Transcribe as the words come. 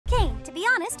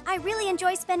honest, I really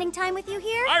enjoy spending time with you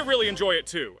here. I really enjoy it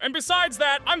too. And besides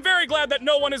that, I'm very glad that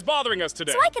no one is bothering us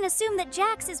today. So I can assume that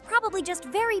Jax is probably just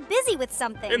very busy with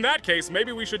something. In that case,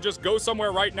 maybe we should just go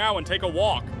somewhere right now and take a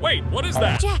walk. Wait, what is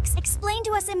that? Jax, explain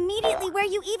to us immediately where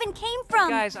you even came from.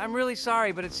 Guys, I'm really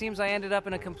sorry, but it seems I ended up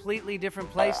in a completely different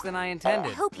place than I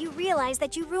intended. I hope you realize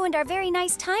that you ruined our very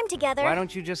nice time together. Why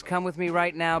don't you just come with me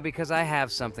right now, because I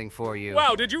have something for you.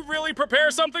 Wow, did you really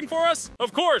prepare something for us?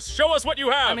 Of course, show us what you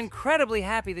have. I'm incredibly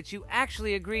happy that you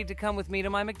actually agreed to come with me to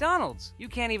my McDonald's. You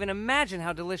can't even imagine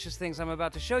how delicious things I'm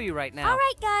about to show you right now.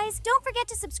 Alright guys, don't forget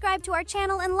to subscribe to our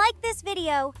channel and like this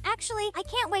video. Actually, I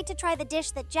can't wait to try the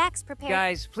dish that Jax prepared.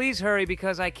 Guys, please hurry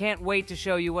because I can't wait to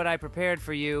show you what I prepared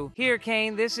for you. Here,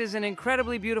 Caine, this is an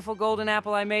incredibly beautiful golden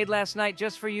apple I made last night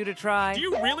just for you to try. Do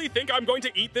you really think I'm going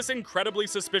to eat this incredibly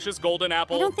suspicious golden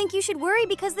apple? I don't think you should worry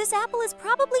because this apple is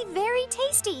probably very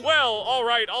tasty. Well,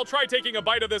 alright, I'll try taking a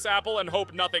bite of this apple and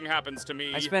hope nothing happens to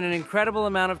me. I spent an incredible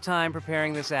amount of time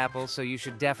preparing this apple, so you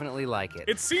should definitely like it.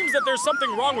 It seems that there's something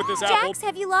wrong with this apple. Jax,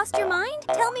 have you lost your mind?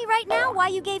 Tell me right now why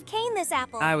you gave Caine this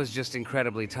apple. I was just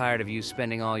incredibly tired of you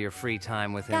spending all your free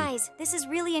time with him. Guys, this is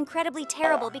really incredibly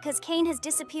terrible because Caine has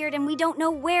disappeared and we don't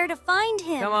know where to find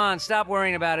him. Come on, stop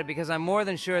worrying about it because I'm more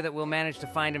than sure that we'll manage to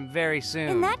find him very soon.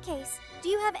 In that case, do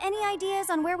you have any ideas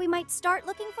on where we might start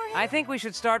looking for him? I think we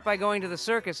should start by going to the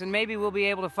circus and maybe we'll be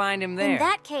able to find him there. In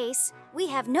that case, we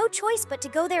have no choice but to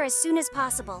go there as soon as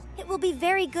possible. It will be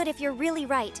very good if you're really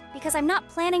right, because I'm not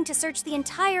planning to search the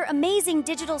entire amazing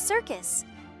digital circus.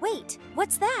 Wait,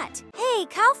 what's that? Hey,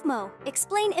 Kaufmo,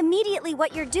 explain immediately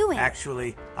what you're doing.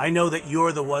 Actually, I know that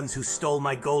you're the ones who stole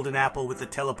my golden apple with the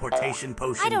teleportation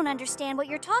potion. I don't understand what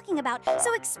you're talking about,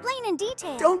 so explain in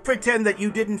detail. Don't pretend that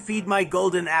you didn't feed my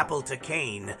golden apple to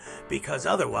Caine, because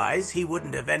otherwise he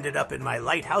wouldn't have ended up in my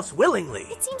lighthouse willingly.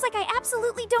 It seems like I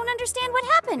absolutely don't understand what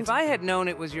happened. If I had known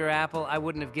it was your apple, I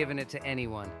wouldn't have given it to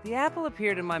anyone. The apple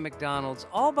appeared in my McDonald's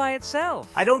all by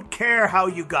itself. I don't care how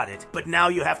you got it, but now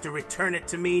you have to return it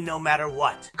to me no matter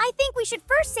what. I think we should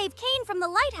first save Caine from the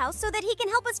lighthouse so that he can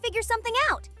help us figure something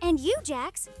out. And you,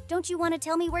 Jax, don't you want to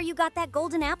tell me where you got that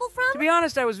golden apple from? To be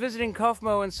honest, I was visiting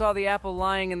Kaufmo and saw the apple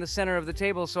lying in the center of the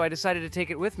table, so I decided to take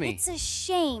it with me. It's a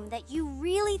shame that you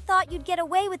really thought you'd get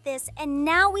away with this, and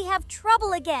now we have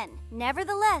trouble again.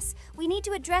 Nevertheless, we need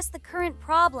to address the current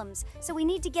problems, so we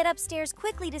need to get upstairs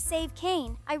quickly to save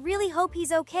Caine. I really hope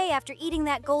he's okay after eating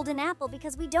that golden apple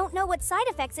because we don't know what side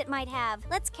effects it might have.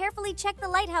 Let's carefully check the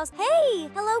lighthouse. Hey!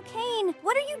 Hello, Caine!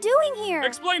 What are you doing here?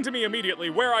 Explain to me immediately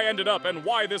where I ended up and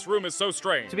why this room is so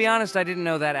strange. To be honest, I didn't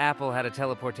know that apple had a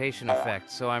teleportation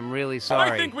effect, so I'm really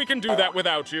sorry. I think we can do that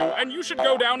without you, and you should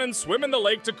go down and swim in the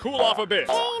lake to cool off a bit.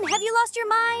 Caine, have you lost your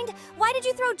mind? Why did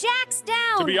you throw Jax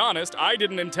down? To be honest, I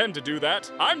didn't intend to do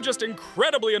that. I'm just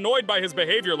incredibly annoyed by his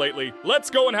behavior lately.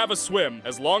 Let's go and have a swim,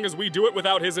 as long as we do it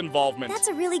without his involvement. That's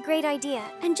a really great idea.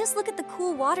 And just look at the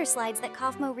cool water slides that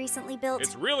Kaufmo recently built.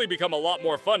 It's really become a lot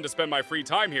more fun to spend my free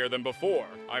time here than before.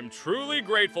 I'm truly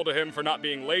grateful to him for not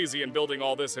being lazy and building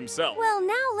all this himself. Well,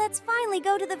 now let's finally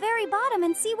go to the very bottom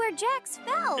and see where Jax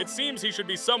fell. It seems he should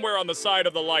be somewhere on the side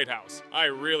of the lighthouse. I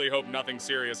really hope nothing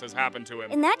serious has happened to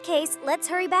him. In that case, let's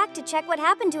hurry back to check what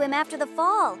happened to him after the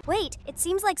fall. Wait, it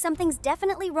seems like something's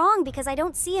definitely wrong because I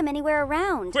don't see him anywhere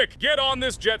around. Quick, get on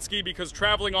this jet ski because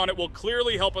traveling on it will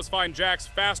clearly help us find Jax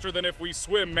faster than if we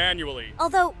swim manually.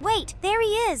 Although, wait, there he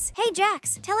is. Hey,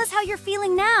 Jax, tell us how you're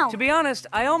feeling now. To be honest,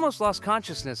 I almost lost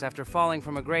consciousness after falling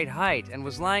from a great height and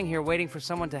was lying here waiting for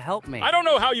someone to help me. I don't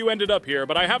know how you ended up here,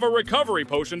 but I have a recovery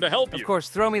potion to help you. Of course,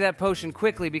 throw me that potion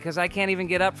quickly because I can't even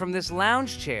get up from this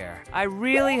lounge chair. I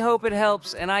really hope it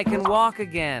helps and I can walk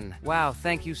again. Wow,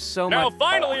 thank you so much. Now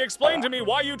finally explain to me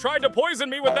why you tried to poison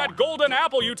me with that golden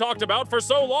apple you talked about for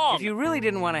so long. If you really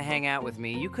didn't want to hang out with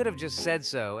me, you could have just said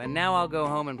so, and now I'll go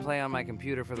home and play on my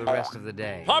computer for the rest of the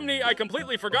day. Pomni, I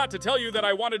completely forgot to tell you that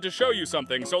I wanted to show you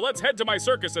something, so let's head to my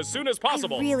circus as soon as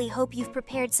possible. I really hope you've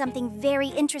prepared something very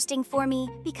interesting for me,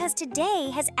 because today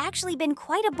has actually been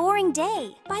quite a boring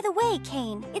day. By the way,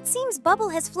 Caine, it seems Bubble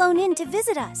has flown in to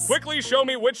visit us. Quickly show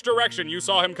me which direction you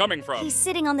saw him coming from. He's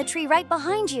sitting on the tree right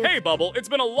behind you. Hey, Bubble, it's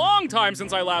been a long time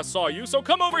since I last saw you, so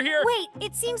come over here. Wait,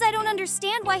 it seems I don't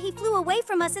understand why he flew away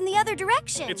from us in the other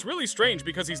direction. It's really strange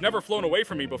because he's never flown away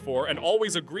from me before and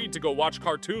always agreed to go watch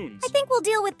cartoons. I think we'll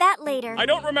deal with that later. I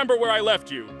don't remember where I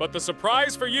left you, but the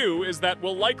surprise for you is that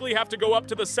we'll likely have to go up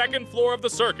to the second floor of the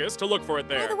circus to look for it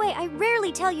there. By the way, I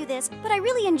rarely tell you this, but I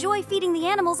really enjoy feeding the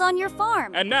animals on your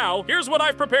farm. And now, here's what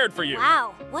I've prepared for you.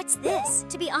 Wow, what's this?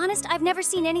 To be honest, I've never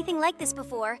seen anything like this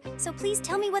before, so please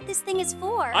tell me what this thing is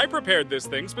for. I prepared this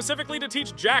thing specifically to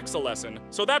teach Jax a lesson,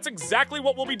 so that's exactly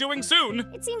what we'll be doing soon.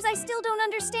 It seems I still don't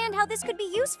understand how this could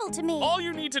be useful to me. All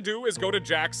you need to do is go to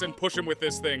Jax and push him with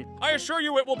this thing. I assure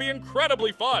you it will be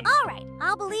incredibly fun. All right,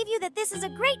 I'll believe you that this is a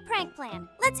great prank plan.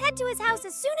 Let's head to his house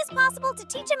as soon as possible to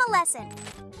teach him a lesson.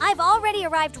 I've already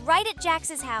arrived right at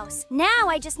Jax's house. Now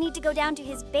I just need to go down to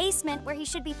his basement where he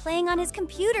should be playing on his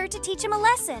computer to teach him a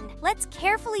lesson. Let's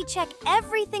carefully check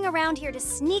everything around here to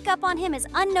sneak up on him as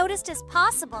unnoticed as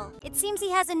possible. It seems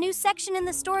he has a new section in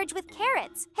the storage with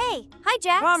carrots. Hey, hi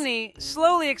Jax. Pomni,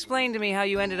 slowly explain to me how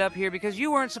you ended up here because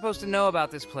you weren't supposed to know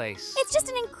about this place. It's just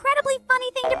an incredibly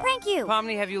funny thing to prank you.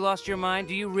 Pomni, have you lost your mind?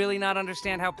 Do you really not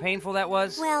understand how painful that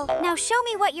was? Well, now show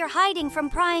me what you're hiding from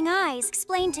prying eyes.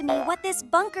 Explain to me what this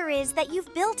bunker is that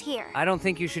you've built here. I don't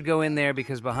think you should go in there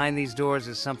because behind these doors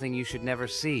is something you should never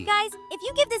see. Guys, if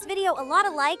you give this video a lot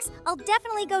of likes, I'll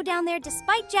definitely go down there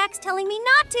despite Jax telling me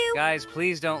not to. Guys,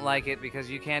 please don't like it because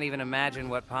you can't even imagine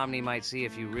what Pomni might see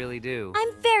if you really do.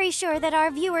 I'm very sure that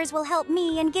our viewers will help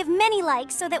me and give many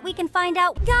likes so that we can find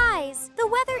out. Guys, the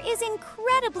weather is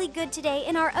incredibly good today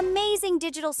in our amazing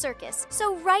digital circus.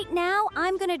 So right now,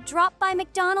 I'm gonna drop by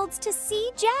McDonald's to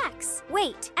see Jax.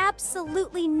 Wait,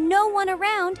 absolutely no one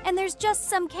around, and there's just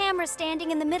some camera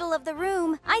standing in the middle of the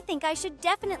room. I think I should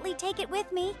definitely take it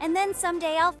with me, and then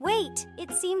someday I'll... Wait,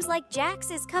 it seems like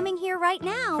Jax is coming here right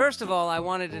now. First of all, I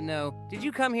wanted to know, did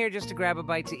you come here just to grab a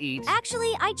bite to eat?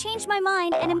 Actually, I changed my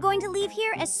mind and am going to leave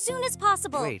here as soon as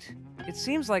possible. Wait, it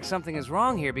seems like something is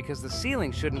wrong here because the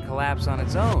ceiling shouldn't collapse on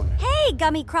its own. Hey,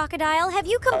 Gummy Crocodile, have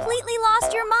you completely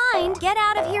lost your mind? Get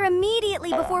out of here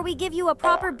immediately before we give you a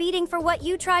proper beating for what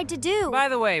you tried to do. By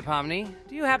the way, Pomni,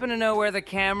 do you happen to know where the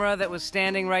camera that was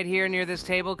standing right here near this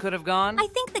table could have gone? I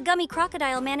think the Gummy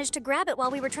Crocodile managed to grab it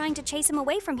while we were trying to chase him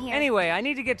away from here. Anyway, I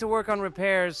need to get to work on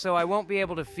repairs, so I won't be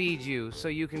able to feed you, so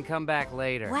you can come back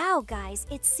later. Wow, guys,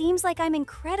 it seems like I'm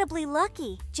incredibly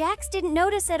lucky. Jax didn't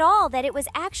notice at all that it was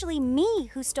actually me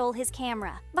who stole his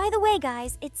camera. By the way,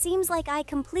 guys, it seems like I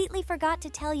completely forgot to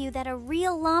tell you that a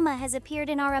real llama has appeared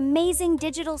in our amazing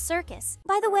digital circus.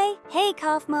 By the way, hey,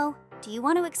 Kaufmo. Do you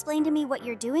want to explain to me what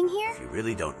you're doing here? If you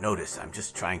really don't notice, I'm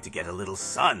just trying to get a little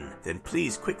sun. Then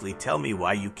please quickly tell me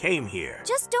why you came here.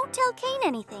 Just don't tell CAINE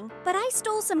anything, but I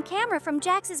stole some camera from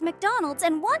Jax's McDonald's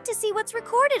and want to see what's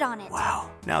recorded on it. Wow,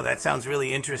 now that sounds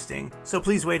really interesting. So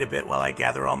please wait a bit while I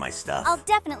gather all my stuff. I'll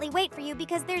definitely wait for you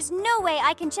because there's no way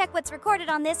I can check what's recorded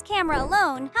on this camera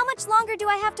alone. How much longer do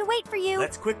I have to wait for you?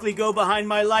 Let's quickly go behind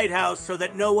my lighthouse so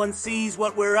that no one sees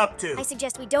what we're up to. I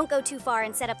suggest we don't go too far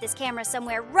and set up this camera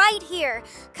somewhere right here.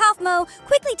 Kaufmo,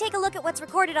 quickly take a look at what's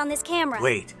recorded on this camera.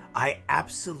 Wait, I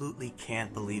absolutely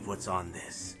can't believe what's on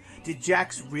this. Did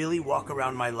Jax really walk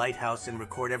around my lighthouse and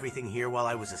record everything here while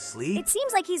I was asleep? It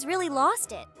seems like he's really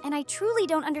lost it, and I truly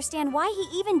don't understand why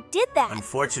he even did that.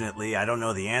 Unfortunately, I don't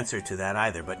know the answer to that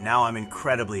either, but now I'm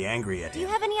incredibly angry at him. Do you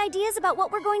have any ideas about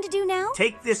what we're going to do now?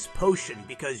 Take this potion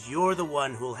because you're the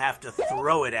one who'll have to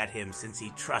throw it at him since he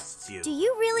trusts you. Do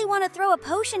you really want to throw a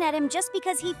potion at him just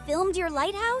because he filmed your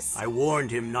lighthouse? I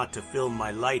warned him not to film my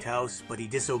lighthouse, but he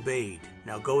disobeyed.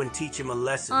 Now go and teach him a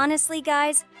lesson. Honestly,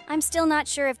 guys, I'm still not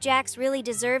sure if Jax really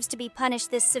deserves to be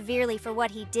punished this severely for what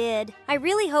he did. I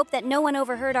really hope that no one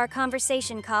overheard our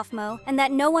conversation, Kaufmo, and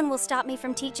that no one will stop me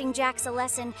from teaching Jax a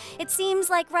lesson. It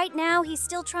seems like right now he's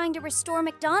still trying to restore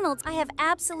McDonald's. I have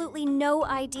absolutely no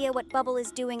idea what Bubble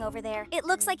is doing over there. It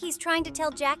looks like he's trying to tell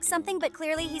Jax something, but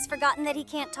clearly he's forgotten that he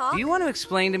can't talk. Do you want to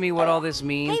explain to me what all this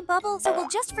means? Hey, Bubble, so we'll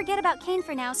just forget about CAINE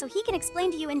for now so he can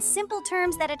explain to you in simple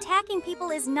terms that attacking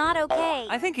people is not okay.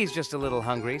 I think he's just a little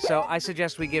hungry, so I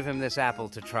suggest we give him this apple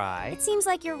to try. It seems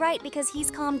like you're right because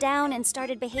he's calmed down and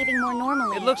started behaving more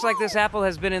normally. It looks like this apple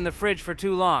has been in the fridge for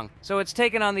too long, so it's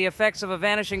taken on the effects of a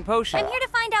vanishing potion. I'm here to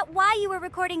find out why you were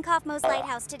recording Kaufmo's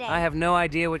lighthouse today. I have no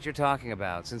idea what you're talking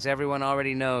about, since everyone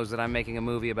already knows that I'm making a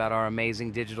movie about our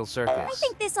amazing digital circus. I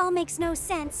think this all makes no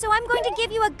sense, so I'm going to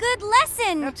give you a good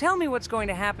lesson. Now tell me what's going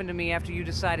to happen to me after you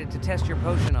decided to test your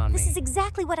potion on me. This is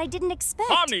exactly what I didn't expect.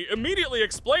 Pomni, immediately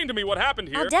explain to me what happened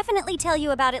here. I'll definitely tell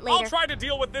you about it later. I'll try to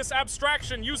deal with this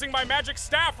abstraction using my magic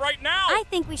staff right now. I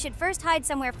think we should first hide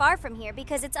somewhere far from here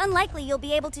because it's unlikely you'll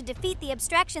be able to defeat the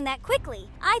abstraction that quickly.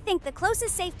 I think the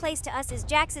closest safe place to us is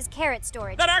Jax's Jax's carrot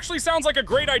storage. That actually sounds like a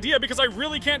great idea because I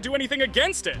really can't do anything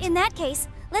against it. In that case,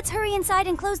 let's hurry inside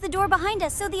and close the door behind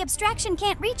us so the abstraction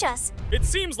can't reach us. It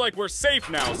seems like we're safe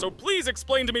now, so please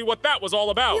explain to me what that was all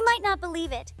about. You might not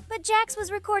believe it, but Jax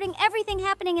was recording everything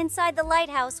happening inside the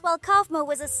lighthouse while Kaufmo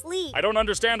was asleep. I don't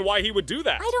understand why he would do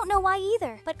that. I don't know why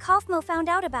either, but Kaufmo found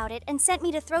out about it and sent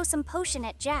me to throw some potion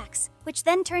at Jax, which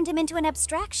then turned him into an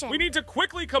abstraction. We need to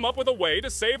quickly come up with a way to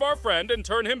save our friend and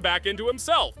turn him back into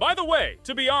himself. By the way,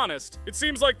 to be honest, it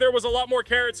seems like there was a lot more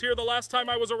carrots here the last time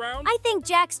I was around. I think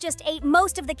Jax just ate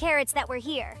most of the carrots that were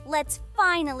here. Let's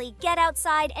finally get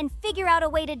outside and figure out a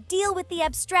way to deal with the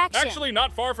abstraction. Actually,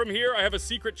 not far from here, I have a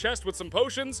secret chest with some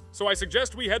potions, so I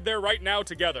suggest we head there right now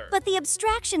together. But the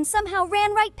abstraction somehow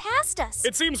ran right past us.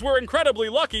 It seems we're incredibly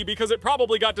lucky because it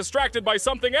probably got distracted by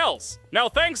something else. Now,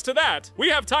 thanks to that, we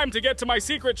have time to get to my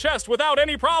secret chest without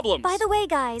any problems. By the way,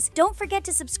 guys, don't forget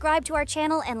to subscribe to our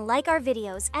channel and like our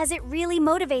videos, as it really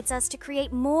motivates us to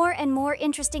create more and more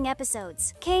interesting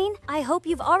episodes. Caine, I hope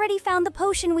you've already found the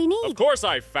potion we need. Of course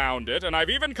I found it, and I've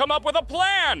even come up with a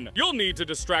plan! You'll need to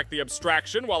distract the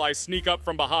abstraction while I sneak up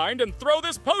from behind and throw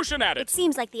this potion at It it.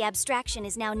 seems like the abstraction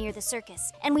is now near the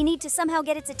circus, and we need to somehow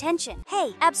get its attention.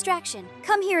 Hey, abstraction,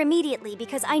 come here immediately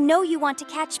because I know you want to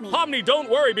catch me. Pomni, don't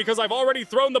worry because I've already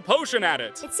thrown the potion at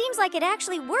it. It seems like it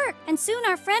actually worked, and soon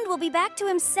our friend will be back to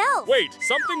himself. Wait,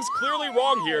 something's clearly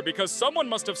wrong here because someone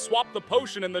must have swapped the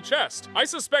potion in the chest. I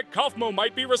suspect Kaufmo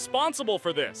might be responsible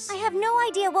for this. I have no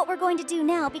idea what we're going to do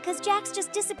now because Jax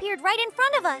just disappeared right in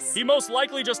front of us. He most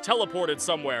likely just teleported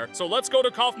somewhere, so let's go to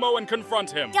Kaufmo and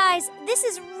confront him. Guys, this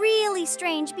is really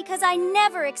strange because I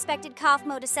never expected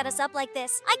Kaufmo to set us up like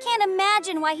this. I can't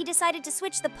imagine why he decided to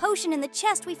switch the potion in the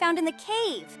chest we found in the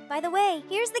cave. By the way,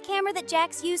 here's the camera that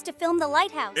Jax used to film the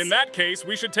lighthouse. In that case,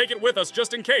 we should take it with us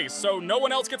just in case, so no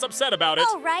one else gets upset about it.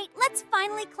 All right, let's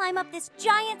finally climb up this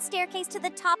giant staircase to the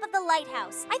top of the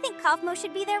lighthouse. I think Kaufmo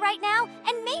should be there right now,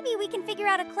 and maybe we can figure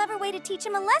out a clever way to teach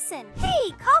him a lesson.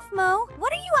 Hey, Kaufmo,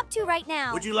 what are you up to right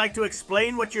now? Would you like to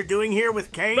explain what you're doing here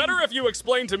with Caine? Better if you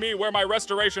explain to me where my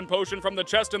restoration potion from the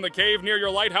chest in the cave near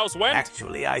your lighthouse went.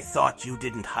 Actually, I thought you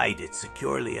didn't hide it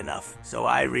securely enough, so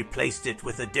I replaced it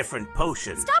with a different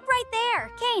potion. Stop right there!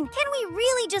 Caine, can we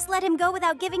really just let him go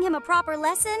without giving him a proper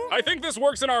lesson? I think this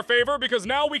works in our favor because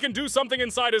now we can do something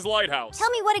inside his lighthouse. Tell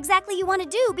me what exactly you want to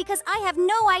do, because I have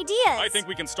no ideas. I think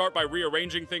we can start by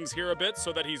rearranging things here a bit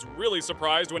so that he's really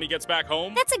surprised when he gets back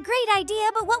home. That's a great idea,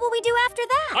 but what will we do after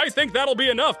that? I think that'll be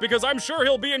enough because I'm sure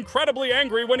he'll be incredibly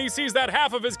angry when he sees that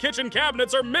half of his kitchen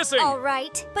cabinets are missing. All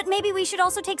right, but maybe we should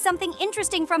also take something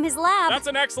interesting from his lab. That's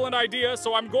an excellent idea,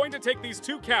 so I'm going to take these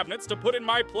 2 cabinets to put in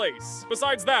my place.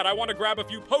 Besides that, I want to grab a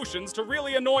few potions to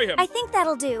really annoy him. I think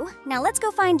that'll do. Now let's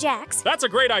go find Jax. That's a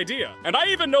great idea, and I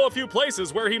even know a few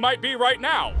places where he might be right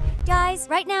now. Guys,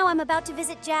 right now I'm about to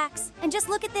visit Jax. And just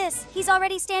look at this. He's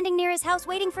already standing near his house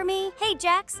waiting for me. Hey,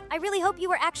 Jax, I really hope you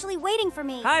were actually waiting for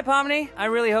me. Hi, Pomni. I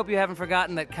really hope you haven't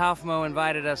forgotten that Kaufmo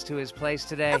invited us to his place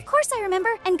today. Of course I remember.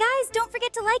 And guys, don't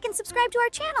forget to like and subscribe to our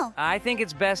channel. I think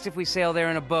it's best if we sail there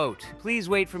in a boat. Please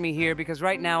wait for me here because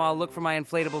right now I'll look for my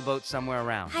inflatable boat somewhere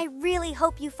around. I really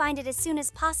hope you find it as soon as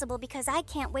possible because I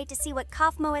can't wait to see what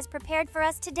Kaufmo has prepared for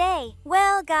us today.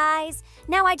 Well, guys,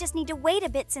 now I just need to wait a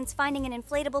bit since finding an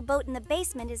inflatable boat in the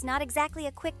basement is not exactly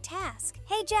a quick task.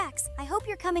 Hey, Jax, I hope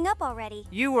you're coming up already.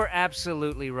 You were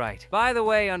absolutely right. By the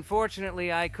way,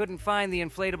 unfortunately, I couldn't find the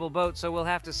inflatable boat, so we'll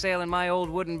have to sail in my old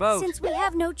wooden boat. Since we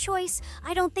have no choice,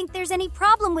 I don't think there's any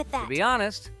problem with that. To be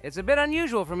honest, it's a bit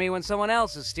unusual for me when someone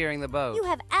else is steering the boat. You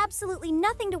have absolutely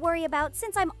nothing to worry about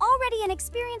since I'm already an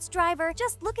experienced driver.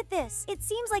 Just look at this. It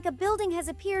seems like a building has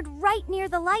appeared right near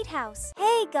the lighthouse.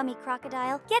 Hey, Gummy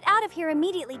Crocodile, get out of here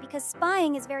immediately because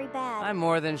spying is very bad. I'm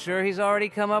more than sure he's already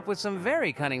come up with some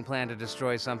very cunning plan to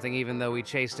destroy something even though we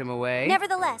chased him away.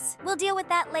 Nevertheless, we'll deal with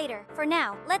that later. For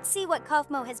now, let's see what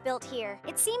Kaufmo has built here.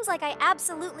 It seems like I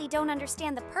absolutely don't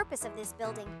understand the purpose of this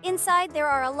building. Inside, there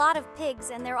are a lot of pigs,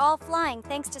 and they're all flying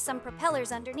thanks to some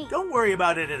propellers underneath. Don't worry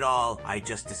about it at all. I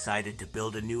just decided to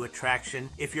build a new attraction.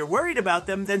 If you're worried about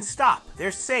them, then stop. They're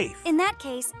safe. In that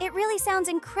case, it really sounds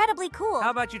incredibly cool.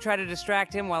 How about you try to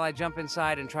distract him while I jump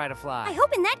inside and try to fly? I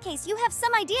hope in that case you have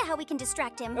some idea how we can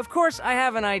distract him. Of course, I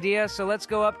have an idea, so let's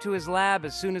go up to his lab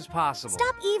as soon as possible.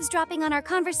 Stop eavesdropping on our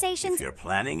conversations. If you're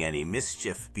planning any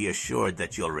mischief, be assured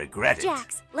that you'll regret it.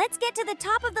 Jax, let's get to the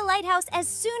top of the lighthouse as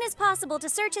soon as possible to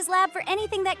search his lab for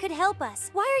anything that could help us.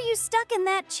 Why are you stuck in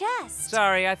that chest?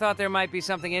 Sorry, I thought there might be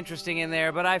something interesting in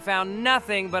there, but I found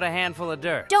nothing but a handful of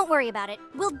dirt. Don't worry about it.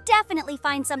 We'll definitely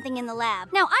find something in the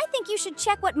lab. Now, I think you should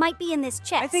check what might be in this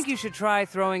chest. I think you should try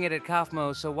throwing it at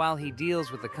Kaufmo so while he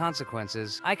deals with the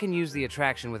consequences, I can use the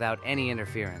attraction attraction without any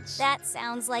interference. That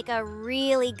sounds like a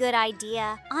really good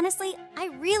idea. Honestly, I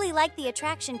really like the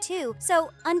attraction too,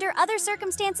 so under other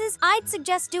circumstances, I'd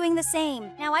suggest doing the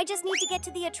same. Now I just need to get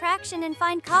to the attraction and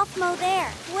find Kaufmo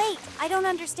there. Wait, I don't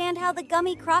understand how the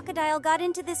gummy crocodile got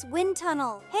into this wind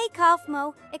tunnel. Hey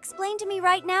Kaufmo, explain to me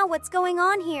right now what's going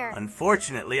on here.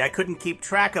 Unfortunately, I couldn't keep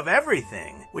track of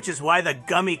everything, which is why the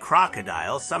gummy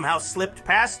crocodile somehow slipped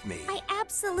past me. I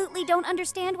absolutely don't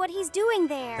understand what he's doing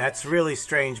there. That's really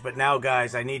strange, but now,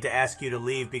 guys, I need to ask you to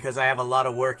leave because I have a lot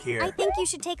of work here. I think you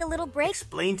should take a little break.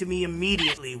 Explain to me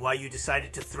immediately why you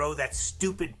decided to throw that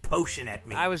stupid potion at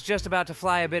me. I was just about to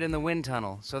fly a bit in the wind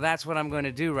tunnel, so that's what I'm going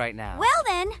to do right now. Well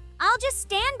then, I'll just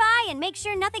stand by and make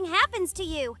sure nothing happens to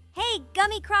you. Hey,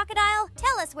 gummy crocodile,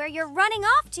 tell us where you're running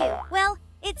off to. Well,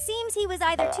 it seems he was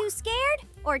either too scared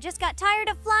or just got tired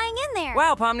of flying in there.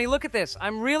 Wow, Pomni, look at this.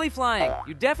 I'm really flying.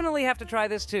 You definitely have to try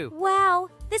this too. Wow,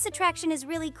 this attraction is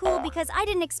really cool because I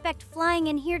didn't expect flying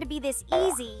in here to be this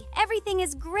easy. Everything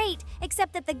is great,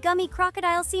 except that the gummy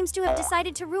crocodile seems to have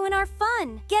decided to ruin our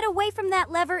fun. Get away from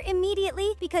that lever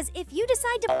immediately, because if you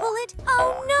decide to pull it,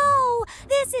 oh no!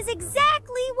 This is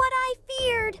exactly what I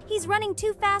feared! He's running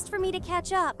too fast for me to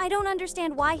catch up. I don't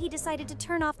understand why he decided to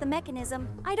turn off the mechanism.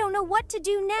 I don't know what to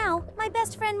do now. My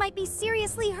best friend might be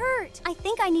seriously hurt. I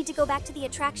think I need to go back to the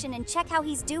attraction and check how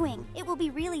he's doing. It will be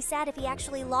really sad if he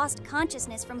actually lost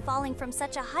consciousness from falling from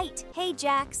such a height. Hey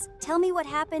Jax, tell me what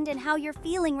happened and how you're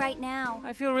feeling right now.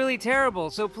 I feel really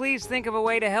terrible, so please think of a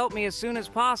way to help me as soon as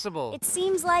possible. It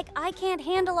seems like I can't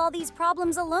handle all these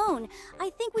problems alone. I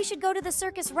think we should go to the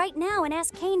circus right now and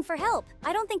ask CAINE for help.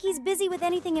 I don't think he's busy with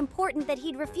anything important that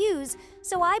he'd refuse,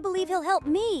 so I believe he'll help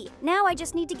me. Now I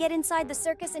just need to get inside the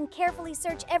circus and carefully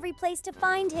search every place to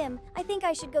find him. I think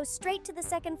I should go straight to the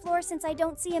second floor since I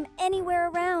don't see him anywhere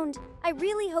around. I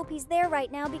really hope he's there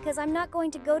right now because I'm not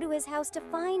going to go to his house to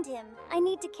find him. I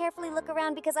need to carefully look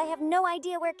around because I have no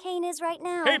idea where CAINE is right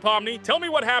now. Hey Pomni, tell me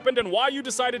what happened and why you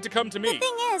decided to come to me. The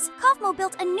thing is, Kaufmo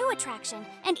built a new attraction,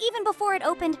 and even before it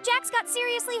opened, Jax got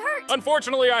seriously hurt.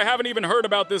 Unfortunately, I haven't even heard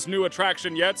about this new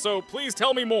attraction yet, so please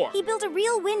tell me more. He built a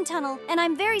real wind tunnel, and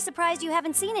I'm very surprised you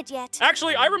haven't seen it yet.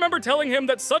 Actually, I remember telling him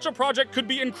that such a project could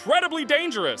be incredibly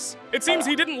dangerous. It seems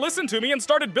he didn't listen to me and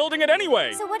started building it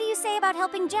anyway. So what do you say about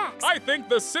helping Jax? I think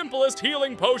the simplest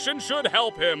healing potion should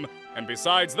help him. And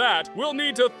besides that, we'll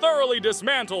need to thoroughly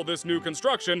dismantle this new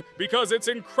construction because it's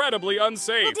incredibly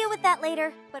unsafe. We'll deal with that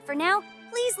later, but for now,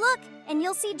 please look, and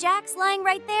you'll see Jax lying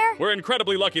right there. We're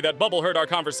incredibly lucky that Bubble heard our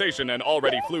conversation and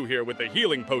already flew here with the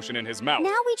healing potion in his mouth.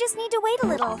 Now we just need to wait a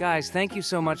little. Guys, thank you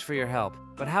so much for your help,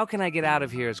 but how can I get out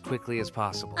of here as quickly as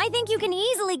possible? I think you can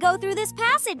easily go through this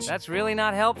passage. That's really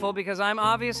not helpful because I'm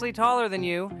obviously taller than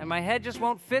you, and my head just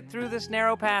won't fit through this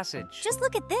narrow passage. Just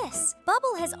look at this.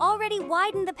 Bubble has already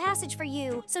widened the passage for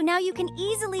you, so now you can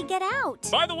easily get out.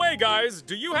 By the way, guys,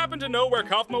 do you happen to know where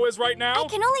Kaufmo is right now? I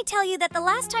can only tell you that the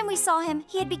last time we saw him,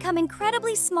 he had become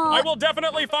incredibly small. I will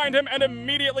definitely find him and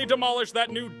immediately demolish that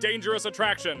new dangerous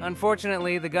attraction.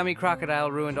 Unfortunately, the gummy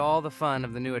crocodile ruined all the fun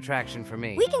of the new attraction for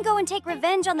me. We can go and take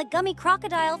revenge on the gummy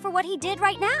crocodile for what he did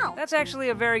right now. That's actually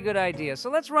a very good idea, so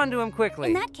let's run to him quickly.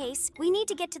 In that case, we need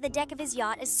to get to the deck of his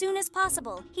yacht as soon as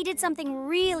possible. He did something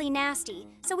really nasty,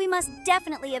 so we must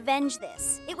definitely avenge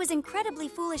this. It was incredibly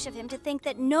foolish of him to think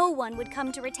that no one would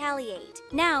come to retaliate.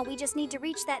 Now we just need to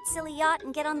reach that silly yacht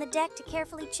and get on the deck to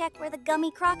carefully check where the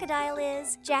gummy crocodile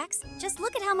is. Jax, just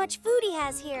look at how much food he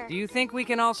has here. Do you think we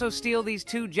can also steal these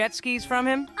 2 jet skis from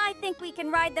him? I think we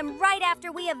can ride them right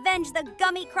after we avenge the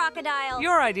gummy crocodile.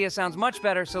 Your idea sounds much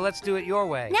better, so let's do it your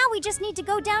way. Now we just need to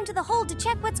go down to the hold to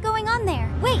check what's going on there.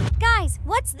 Wait, guys,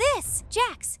 what's this?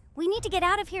 Jax, we need to get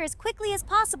out of here as quickly as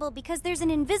possible because there's an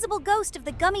invisible ghost of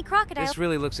the gummy crocodile. This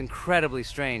really looks incredibly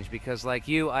strange because, like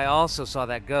you, I also saw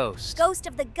that ghost. Ghost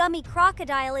of the gummy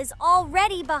crocodile is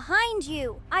already behind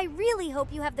you. I really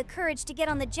hope you have the courage to get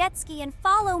on the jet ski and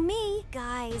follow me.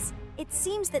 Guys, it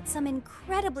seems that some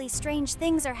incredibly strange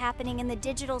things are happening in the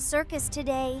digital circus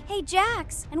today. Hey,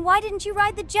 Jax, and why didn't you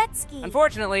ride the jet ski?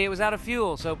 Unfortunately, it was out of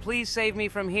fuel, so please save me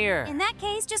from here. In that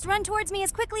case, just run towards me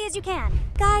as quickly as you can.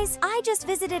 Guys, I just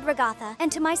visited RAGATHA,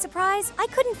 and to my surprise, I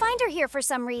couldn't find her here for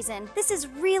some reason. This is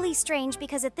really strange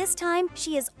because at this time,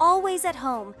 she is always at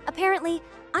home. Apparently,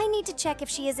 I need to check if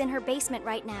she is in her basement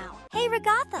right now. Hey,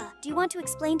 Ragatha, do you want to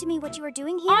explain to me what you are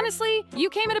doing here? Honestly, you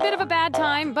came at a bit of a bad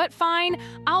time, but fine.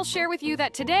 I'll share with you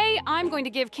that today I'm going to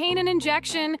give CAINE an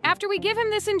injection. After we give him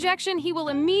this injection, he will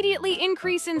immediately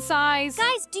increase in size.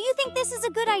 Guys, do you think this is a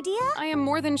good idea? I am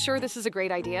more than sure this is a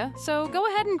great idea, so go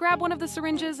ahead and grab one of the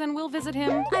syringes and we'll visit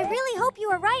him. I really hope you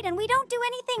are right and we don't do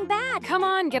anything bad. Come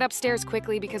on, get upstairs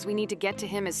quickly because we need to get to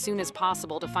him as soon as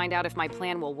possible to find out if my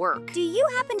plan will work. Do you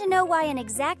happen to know why an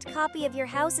exact copy of your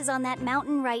house is on that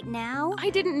mountain right now? I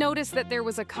didn't notice that there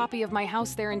was a copy of my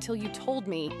house there until you told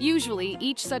me. Usually,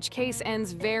 each such case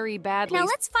ends very badly. Now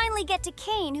let's finally get to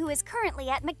CAINE, who is currently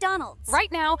at McDonald's.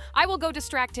 Right now, I will go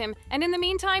distract him, and in the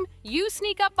meantime, you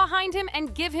sneak up behind him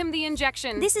and give him the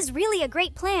injection. This is really a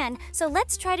great plan, so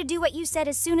let's try to do what you said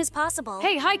as soon as possible.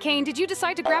 Hey, hi CAINE, did you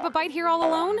decide to grab a bite here all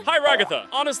alone? Hi, Ragatha.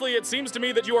 Honestly, it seems to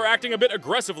me that you are acting a bit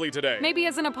aggressively today. Maybe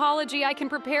as an apology, I can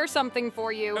prepare something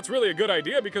for you. That's really a good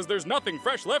idea because there's nothing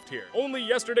fresh left here. Only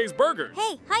yesterday's burgers.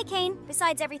 Hey, hi CAINE.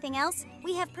 Besides everything else,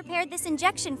 we have prepared this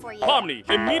injection for you. Pomni,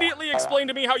 immediately explain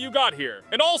to me how you got here.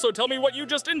 And also tell me what you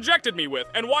just injected me with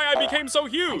and why I became so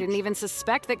huge. I didn't even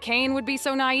suspect that CAINE would be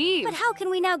so naive. But how can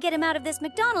we now get him out of this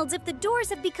McDonald's if the doors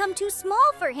have become too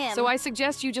small for him? So I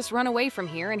suggest you just run away from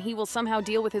here and he will somehow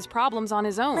deal with his problems on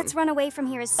his own. Let's run away from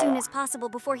here as soon as possible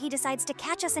before he decides to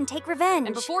catch us and take revenge.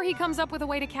 And before he comes up with a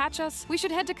way to catch us, we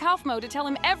should head to Kaufmo to tell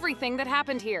him everything that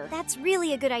happened here. That's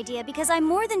really a good idea because I'm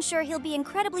more than sure he'll be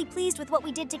incredibly pleased with what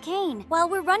we did to CAINE. While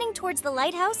we're running towards the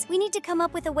lighthouse, we need to come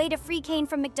up with a way to free CAINE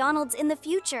from McDonald's in the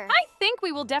future. I think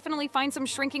we will definitely find some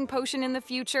shrinking potion in the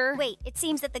future. Wait, it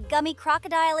seems that the gummy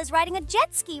crocodile is riding a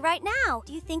jet ski right now.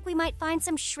 Do you think we might find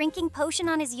some shrinking potion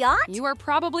on his yacht? You are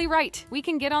probably right. We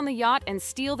can get on the yacht and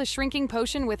steal the shrinking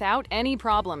potion without any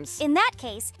problems. In that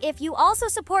case, if you also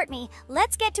support me,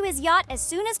 let's get to his yacht as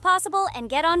soon as possible and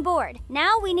get on board.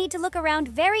 Now we need to look around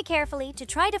very carefully to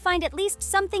try to find at least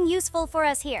something useful for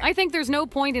us here. I think there's no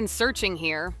point in searching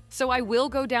here. So I will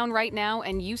go down right now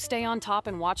and you stay on top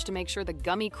and watch to make sure the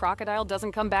gummy crocodile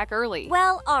doesn't come back early.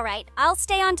 Well, alright. I'll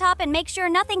stay on top and make sure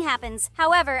nothing happens.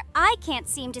 However, I can't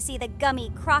seem to see the gummy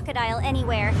crocodile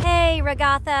anywhere. Hey,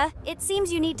 Ragatha. It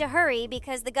seems you need to hurry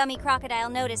because the gummy crocodile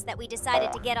noticed that we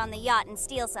decided to get on the yacht and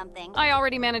steal something. I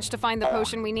already managed to find the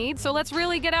potion we need, so let's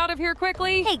really get out of here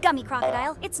quickly. Hey, gummy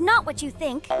crocodile. It's not what you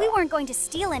think. We weren't going to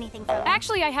steal anything from him.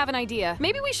 Actually, I have an idea.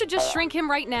 Maybe we should just shrink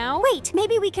him right now? Wait,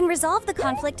 maybe we can resolve the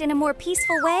conflict in a more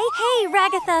peaceful way? Hey,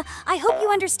 Ragatha, I hope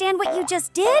you understand what you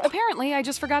just did. Apparently, I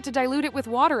just forgot to dilute it with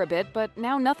water a bit, but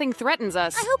now nothing threatens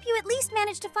us. I hope you at least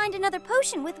managed to find another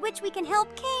potion with which we can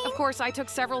help CAINE. Of course, I took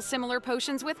several similar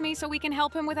potions with me so we can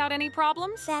help him without any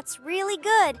problems. That's really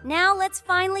good. Now let's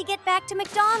finally get back to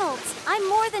McDonald's. I'm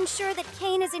more than sure that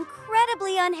CAINE is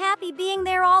incredibly unhappy being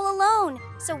there all alone,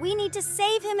 so we need to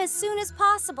save him as soon as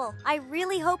possible. I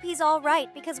really hope he's all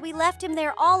right because we left him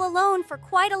there all alone for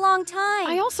quite a long time.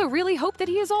 I also really hope that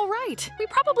he is all right. We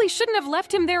probably shouldn't have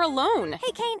left him there alone.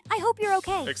 Hey, CAINE, I hope you're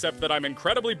okay. Except that I'm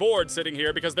incredibly bored sitting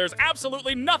here because there's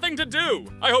absolutely nothing to do.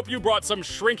 I hope you brought some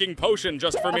shrinking potion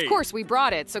just for me. Of course we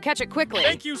brought it, so catch it quickly.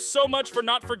 Thank you so much for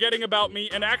not forgetting about me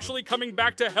and actually coming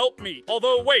back to help me.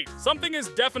 Although, wait, something is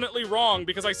definitely wrong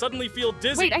because I suddenly feel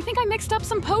dizzy. Wait, I think I mixed up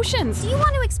some potions. Do you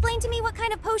want to explain to me what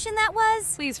kind of potion that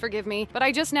was? Please forgive me, but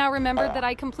I just now remembered that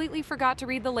I completely forgot to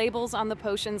read the labels on the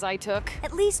potions I took.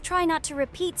 At least try not to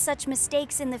repeat such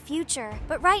mistakes in the future.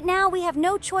 But right now we have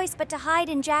no choice but to hide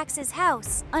in Jax's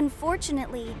house.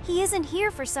 Unfortunately, he isn't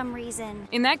here for some reason.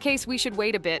 In that case, we should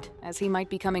wait a bit, as he might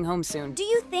be coming home soon. Do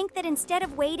you think that instead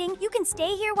of waiting, you can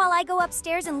stay here while I go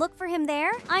upstairs and look for him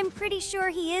there? I'm pretty sure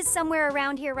he is somewhere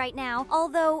around here right now,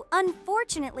 although,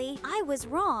 unfortunately, I was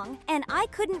wrong, and I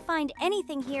couldn't find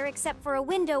anything here except for a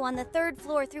window on the 3rd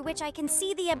floor through which I can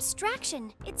see the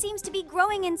abstraction. It seems to be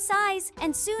growing in size,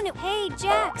 and soon it— Hey,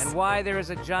 Jax! And why there is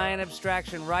a giant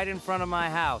abstraction right in front of my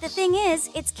house. The thing is,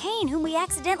 it's CAINE whom we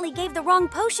accidentally gave the wrong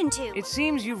potion to. It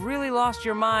seems you've really lost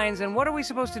your minds, and what are we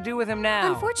supposed to do with him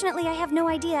now? Unfortunately, I have no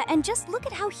idea, and just look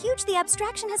at how huge the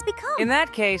abstraction has become. In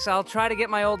that case, I'll try to get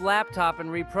my old laptop and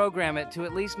reprogram it to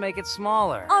at least make it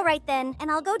smaller. All right then,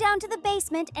 and I'll go down to the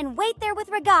basement and wait there with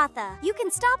Ragatha. You can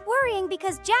stop worrying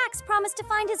because Jax promised to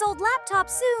find his old laptop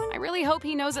soon. I really hope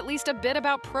he knows at least a bit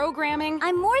about programming.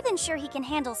 I'm more than sure he can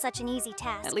handle such an easy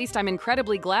task. At least I'm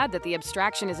incredibly glad that the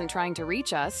abstraction isn't trying to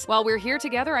reach us. While we're here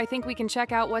together, I think we can check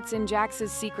check out what's in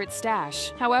Jax's secret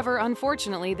stash. However,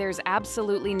 unfortunately, there's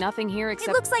absolutely nothing here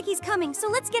except— It looks like he's coming, so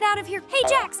let's get out of here. Hey,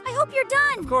 Jax, I hope you're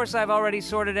done! Of course, I've already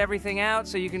sorted everything out,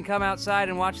 so you can come outside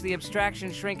and watch the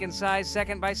abstraction shrink in size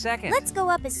second by second. Let's go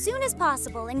up as soon as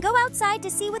possible and go outside to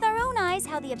see with our own eyes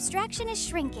how the abstraction is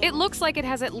shrinking. It looks like it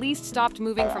has at least stopped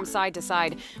moving from side to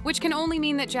side, which can only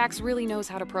mean that Jax really knows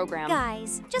how to program.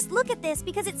 Guys, just look at this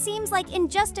because it seems like in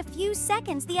just a few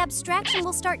seconds the abstraction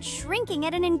will start shrinking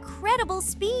at an incredible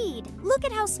speed. Look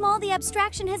at how small the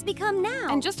abstraction has become now.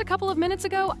 And just a couple of minutes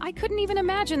ago, I couldn't even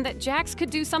imagine that Jax could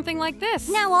do something like this.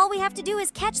 Now all we have to do is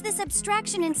catch this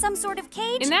abstraction in some sort of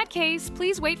cage. In that case,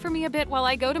 please wait for me a bit while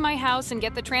I go to my house and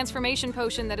get the transformation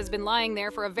potion that has been lying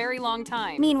there for a very long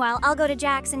time. Meanwhile, I'll go to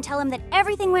Jax and tell him that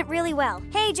everything went really well.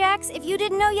 Hey, Jax, if you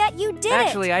didn't know yet, you did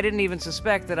Actually, I didn't even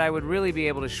suspect that I would really be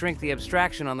able to shrink the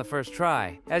abstraction on the first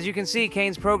try. As you can see,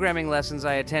 Caine's programming lessons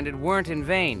I attended weren't in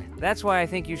vain. That's why I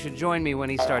think you should join me when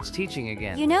he starts teaching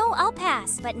again. You know, I'll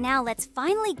pass. But now let's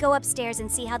finally go upstairs and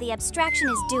see how the abstraction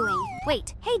is doing.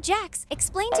 Wait, hey, Jax,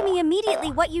 explain to me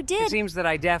immediately what you did. It seems that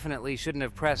I definitely shouldn't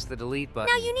have pressed the delete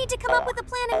button. Now you need to come up with a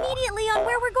plan immediately on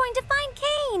where we're going to find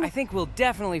Caine. I think we'll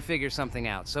definitely figure something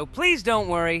out, so please don't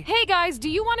worry. Hey guys, do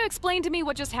you want to explain to me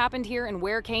what just happened here and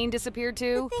where Caine disappeared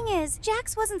to? The thing is,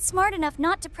 Jax wasn't smart enough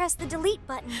not to press the delete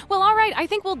button. Well, alright, I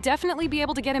think we'll definitely be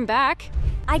able to get him back.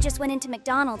 I just went into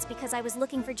McDonald's because I was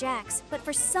looking for Jax, but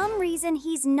for some reason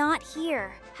he's not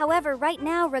here. However, right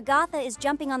now Ragatha is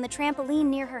jumping on the trampoline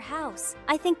near her house.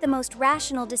 I think the most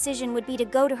rational decision would be to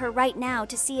go to her right now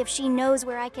to see if she knows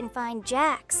where I can find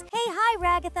Jax. Hey, hi,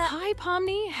 Ragatha. Hi,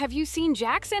 Pomni. Have you seen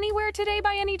Jax anywhere today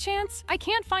by any chance? I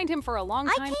can't find him for a long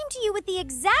time. I came to you with the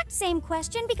exact same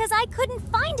question because I couldn't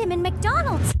find him in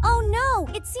McDonald's. Oh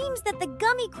no, it seems that the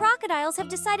gummy crocodiles have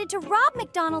decided to rob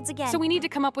McDonald's again. So we need to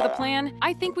come up with a plan.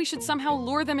 I think we should somehow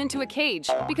lure them into a cage,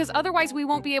 because otherwise we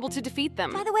won't be able to defeat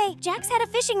them. By the way, Jax had a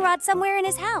fishing rod somewhere in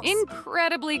his house.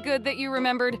 Incredibly good that you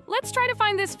remembered. Let's try to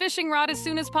find this fishing rod as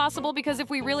soon as possible, because if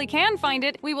we really can find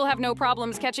it, we will have no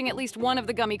problems catching at least one of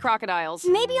the gummy crocodiles.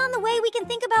 Maybe on the way we can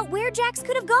think about where Jax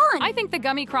could have gone. I think the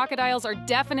gummy crocodiles are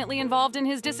definitely involved in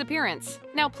his disappearance.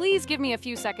 Now please give me a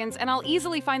few seconds and I'll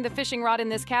easily find the fishing rod in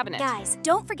this cabinet. Guys,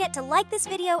 don't forget to like this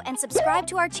video and subscribe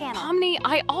to our channel. Pomni,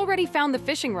 I already found the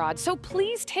fishing rod, so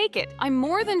please take it. I'm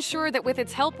more than sure that with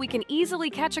its help we can easily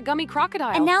catch a gummy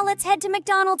crocodile. And now let's head to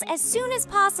McDonald's as soon as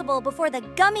possible before the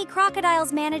gummy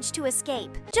crocodiles manage to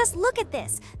escape. Just look at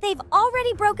this. They've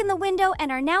already broken the window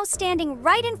and are now standing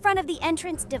right in front of the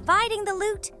entrance, dividing the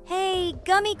loot. Hey,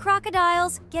 gummy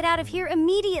crocodiles, get out of here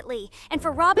immediately. And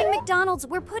for robbing McDonald's,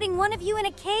 we're putting one of you in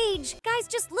a cage. Guys,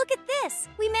 just look at this.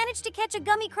 We managed to catch a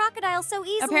gummy crocodile so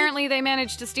easily. Apparently they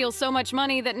managed to steal so much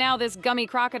money that now this gummy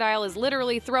crocodile is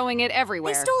literally throwing it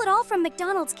everywhere. They stole it all from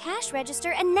McDonald's cash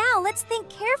register, and now let's think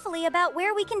carefully about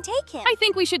where we can take him. I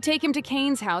think we should take him to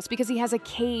Caine's house because he has a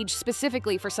cage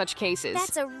specifically for such cases.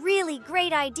 That's a really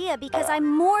great idea because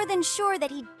I'm more than sure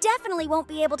that he definitely won't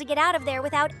be able to get out of there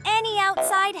without any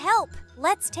outside help.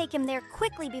 Let's take him there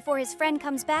quickly before his friend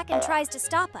comes back and tries to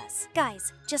stop us.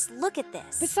 Guys, just look at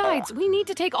this. Besides, we need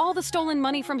to take all the stolen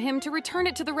money from him to return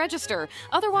it to the register.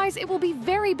 Otherwise, it will be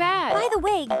very bad. By the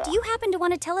way, do you happen to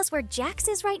want to tell us where Jax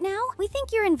is right now? We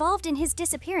think you're involved in his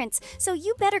disappearance, so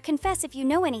you better confess if you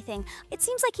know anything. It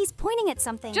seems like he's pointing at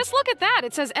something. Just look at that.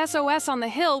 It says SOS on the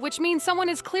hill, which means someone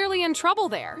is clearly in trouble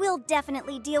there. We'll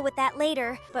definitely deal with that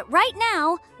later. But right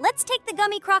now, let's take the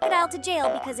gummy crocodile to jail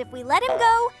because if we let him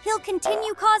go, he'll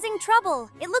continue causing trouble.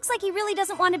 It looks like he really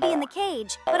doesn't want to be in the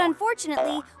cage, but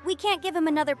unfortunately, we can't give him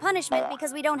another punishment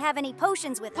because we don't have any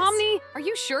potions with us. Pomni, are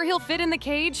you sure he'll fit in the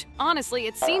cage? Honestly,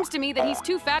 it seems to me that he's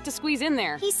too fat to squeeze in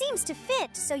there. He seems to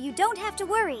fit, so you don't have to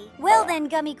worry. Well then,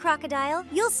 gummy crocodile,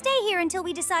 you'll stay here until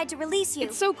we decide to release you.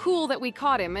 It's so cool that we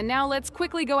caught him, and now let's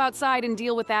quickly go outside and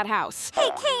deal with that house. Hey,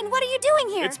 Caine, what are you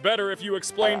doing here? It's better if you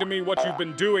explain to me what you've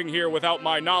been doing here without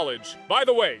my knowledge. By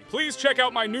the way, please check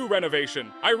out my new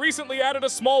renovation. I recently added a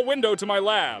small window to my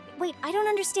lab. Wait, I don't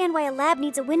understand why a lab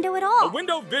needs a window at all. A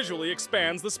window visually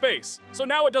expands the space, so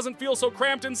now it doesn't feel so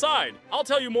cramped inside. I'll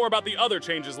tell you more about the other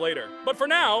changes later. But for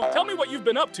now, tell me what you've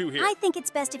been up to here. I think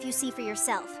it's best if you see for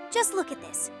yourself. Just look at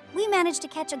this. We managed to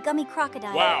catch a gummy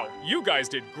crocodile. Wow, you guys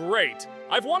did great.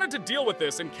 I've wanted to deal with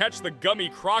this and catch the gummy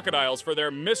crocodiles for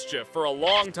their mischief for a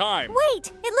long time.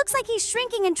 Wait, it looks like he's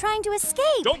shrinking and trying to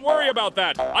escape. Don't worry about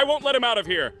that. I won't let him out of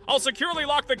here. I'll securely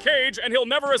lock the cage and he'll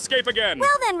never escape again. Well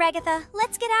then, Ragatha,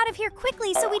 let's get out of here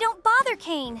quickly so we don't bother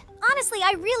Caine. Honestly,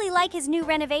 I really like his new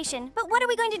renovation, but what are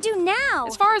we going to do now?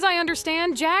 As far as I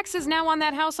understand, Jax is now on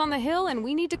that house on the hill, and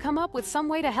we need to come up with some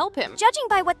way to help him. Judging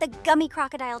by what the gummy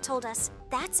crocodile told us,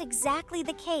 that's exactly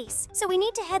the case. So we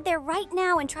need to head there right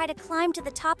now and try to climb to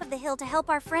the top of the hill to help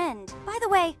our friend. By the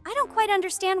way, I don't quite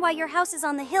understand why your house is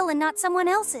on the hill and not someone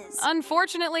else's.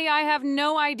 Unfortunately, I have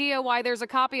no idea why there's a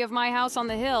copy of my house on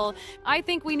the hill. I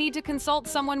think we need to consult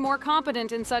someone more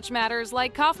competent in such matters,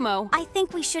 like Kaufmo. I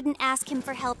think we shouldn't ask him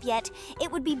for help yet.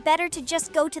 It would be better to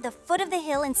just go to the foot of the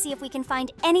hill and see if we can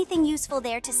find anything useful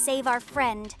there to save our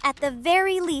friend. At the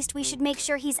very least, we should make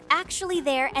sure he's actually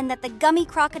there and that the gummy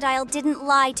crocodile didn't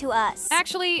lie to us.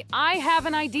 Actually, I have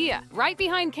an idea. Right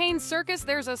behind CAINE Circus,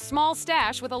 there's a small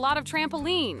stash with a lot of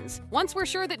trampolines. Once we're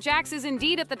sure that Jax is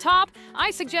indeed at the top,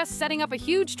 I suggest setting up a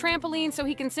huge trampoline so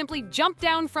he can simply jump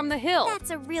down from the hill.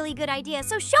 That's a really good idea,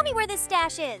 so show me where this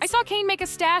stash is. I saw CAINE make a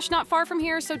stash not far from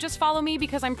here, so just follow me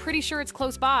because I'm pretty sure it's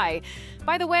close by.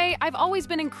 By the way, I've always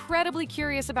been incredibly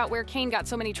curious about where CAINE got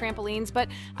so many trampolines, but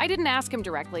I didn't ask him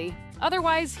directly.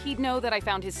 Otherwise, he'd know that I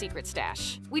found his secret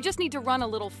stash. We just need to run a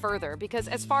little further because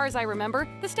as far as I remember,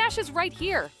 the stash is right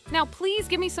here. Now please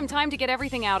give me some time to get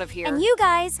everything out of here. And you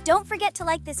guys, don't forget to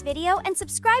like this video and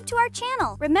subscribe to our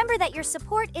channel. Remember that your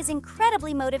support is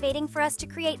incredibly motivating for us to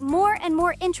create more and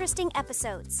more interesting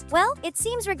episodes. Well, it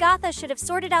seems Ragatha should have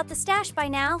sorted out the stash by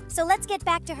now, so let's get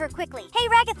back to her quickly. Hey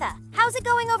Ragatha, how's it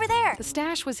going over there? The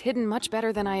stash was hidden much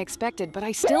better than I expected, but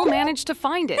I still managed to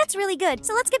find it. That's really good.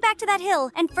 So let's get back to that hill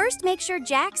and first make sure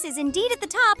Jax is indeed at the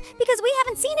top because we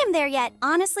haven't seen him there yet.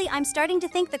 Honestly, I'm starting to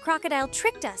think the crocodile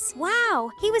tricked us.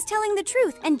 Wow, he was telling the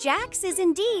truth and Jax is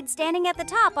indeed standing at the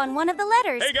top on one of the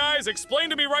letters. Hey guys, explain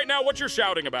to me right now what you're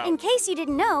shouting about. In case you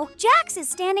didn't know, Jax is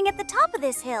standing at the top of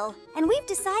this hill and we've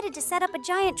decided to set up a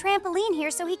giant trampoline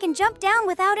here so he can jump down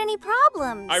without any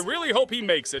problems. I really hope he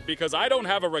makes it because I don't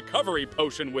have a recovery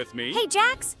potion with me. Hey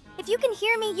Jax, if you can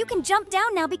hear me, you can jump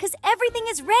down now because everything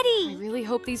is ready. I really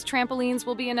hope these trampolines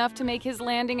will be enough to make his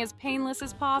landing as painless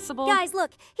as possible. Guys,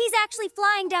 look, he's actually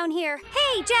flying down here.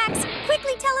 Hey, Jax,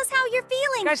 quickly tell us how you're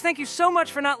feeling. Guys, thank you so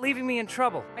much for not leaving me in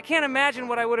trouble. I can't imagine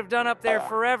what I would have done up there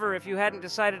forever if you hadn't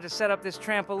decided to set up this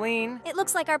trampoline. It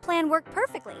looks like our plan worked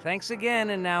perfectly. Thanks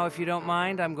again, and now if you don't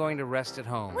mind, I'm going to rest at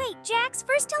home. Wait, Jax,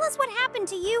 first tell us what happened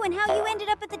to you and how you ended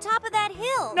up at the top of that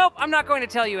hill. Nope, I'm not going to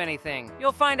tell you anything.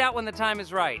 You'll find out when the time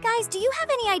is right. Guys, do you have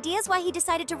any ideas why he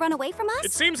decided to run away from us?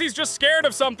 It seems he's just scared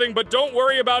of something, but don't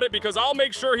worry about it because I'll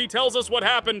make sure he tells us what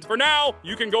happened. For now,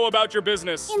 you can go about your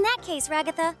business. In that case,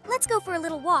 Ragatha, let's go for a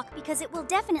little walk because it will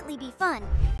definitely be fun.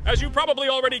 As you probably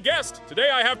already guessed, today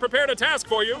I have prepared a task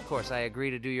for you. Of course, I agree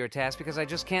to do your task because I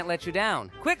just can't let you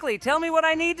down. Quickly, tell me what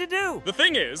I need to do. The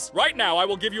thing is, right now I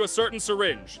will give you a certain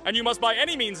syringe, and you must by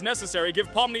any means necessary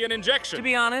give Pomni an injection. To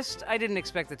be honest, I didn't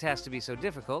expect the task to be so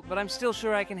difficult, but I'm still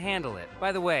sure I can handle it.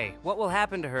 By the way, what will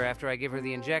happen to her after I give her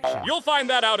the injection? You'll find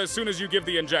that out as soon as you give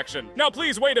the injection. Now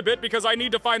please wait a bit because I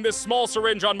need to find this small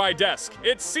syringe on my desk.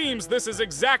 It seems this is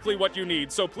exactly what you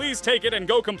need, so please take it and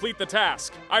go complete the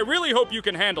task. I really hope you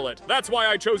can handle it. That's why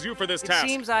I chose you for this task. It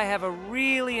seems I have a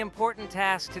really important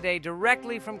task today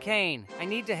directly from CAINE. I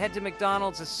need to head to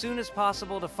McDonald's as soon as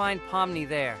possible to find Pomni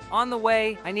there. On the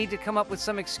way, I need to come up with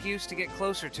some excuse to get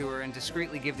closer to her and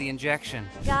discreetly give the injection.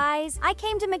 Guys, I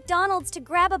came to McDonald's to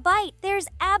grab a bite. There's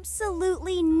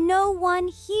absolutely no one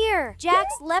here. Jax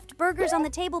left burgers on the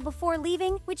table before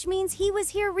leaving, which means he was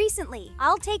here recently.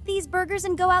 I'll take these burgers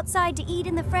and go outside to eat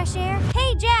in the fresh air.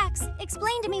 Hey, Jax,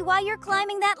 explain to me why you're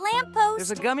climbing that lamppost.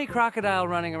 There's a gummy crocodile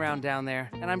running around down there,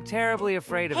 and I'm terribly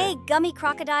afraid of it. Hey, gummy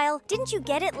crocodile, didn't you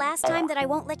get it last time that I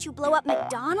won't let you blow up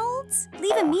McDonald's?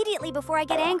 Leave immediately before I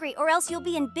get angry, or else you'll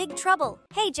be in big trouble.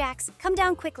 Hey, Jax, come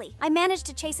down quickly. I managed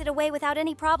to chase it away without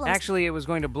any problems. Actually, it was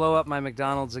going to blow up my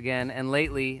McDonald's again, and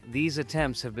lately, these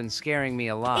attempts have been scaring me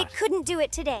a lot. It couldn't do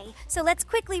it today, so let's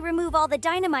quickly remove all the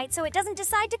dynamite so it doesn't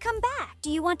decide to come back.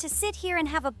 Do you want to sit here and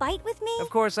have a bite with me? Of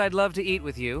course, I'd love to eat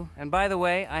with you, and by the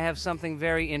way, I have something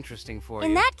very interesting for you.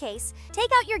 In that case, take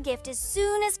out your gift as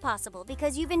soon as possible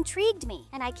because you've intrigued me,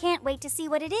 and I can't wait to see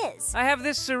what it is. I have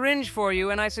this syringe for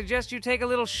you, and I suggest you take a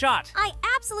little shot. I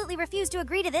absolutely refuse to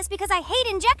agree to this because I hate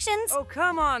injections. Oh,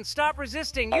 come on, stop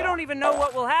resisting. You don't even know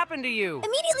what will happen to you.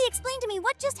 Immediately explain to me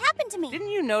what just happened to me. Didn't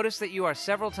you notice that you are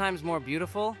several times more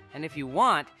beautiful? And if you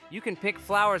want, you can pick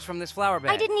flowers from this flower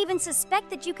bed. I didn't even suspect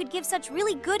that you could give such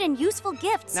really good and useful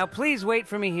gifts. Now please wait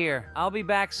for me here. I'll be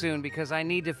back soon because I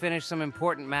need to finish some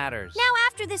important matters. Now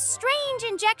after this strange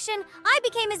injection, I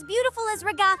became as beautiful as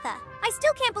Ragatha. I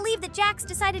still can't believe that Jax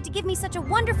decided to give me such a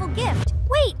wonderful gift.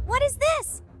 Wait, what is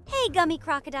this? Hey, Gummy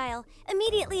Crocodile.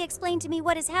 Immediately explain to me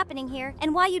what is happening here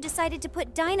and why you decided to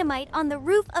put dynamite on the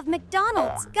roof of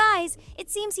McDonald's. Guys,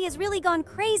 it seems he has really gone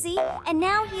crazy, and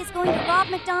now he is going to rob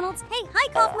McDonald's. Hey,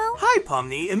 hi, Kaufmo. Hi,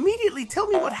 Pomni. Immediately tell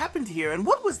me what happened here and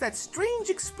what was that strange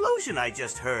explosion I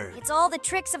just heard? It's all the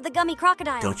tricks of the Gummy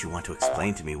Crocodile. Don't you want to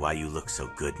explain to me why you look so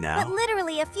good now? But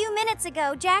literally a few minutes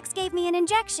ago, Jax gave me an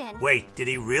injection. Wait, did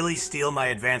he really steal my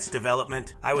advanced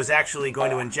development? I was actually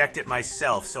going to inject it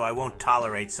myself, so I won't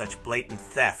tolerate such blatant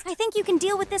theft. I think you can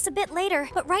deal with this a bit later,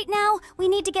 but right now, we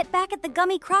need to get back at the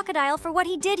Gummy Crocodile for what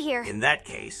he did here. In that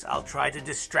case, I'll try to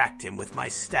distract him with my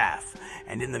staff,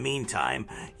 and in the meantime,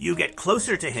 you get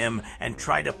closer to him and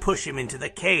try to push him into the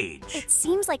cage. It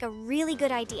seems like a really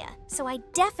good idea, so I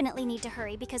definitely need to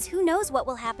hurry because who knows what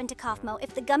will happen to Kaufmo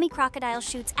if the Gummy Crocodile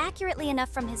shoots accurately enough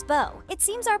from his bow. It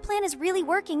seems our plan is really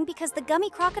working because the Gummy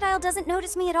Crocodile doesn't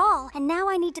notice me at all, and now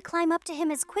I need to climb up to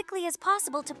him as quickly as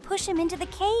possible to push him into the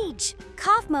cage.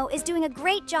 Kaufmo is doing a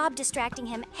great job distracting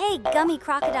him. Hey, Gummy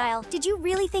Crocodile, did you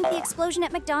really think the explosion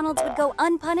at McDonald's would go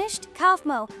unpunished?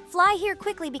 Kaufmo, fly here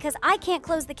quickly because I can't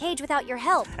close the cage without your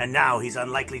help. And now he's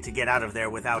unlikely to get out of there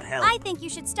without help. I think you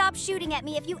should stop shooting at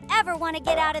me if you ever want to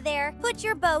get out of there. Put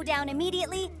your bow down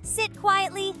immediately, sit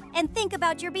quietly, and think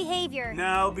about your behavior.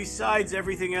 Now, besides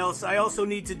everything else, I also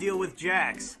need to deal with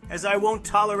Jax, as I won't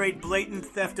tolerate blatant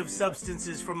theft of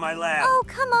substances from my lab. Oh,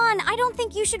 come on. I don't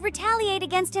think you should retaliate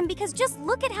against him because just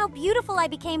look at how beautiful I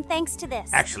became thanks to this.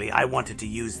 Actually, I wanted to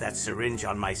use that syringe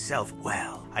on myself.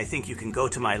 Well, I think you can go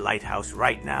to my lighthouse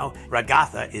right now.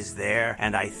 Ragatha is there,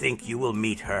 and I think you will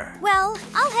meet her. Well,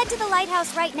 I'll head to the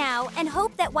lighthouse right now and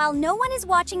hope that while no one is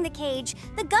watching the cage,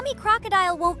 the Gummy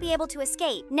Crocodile won't be able to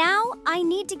escape. Now, I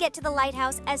need to get to the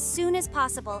lighthouse as soon as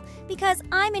possible because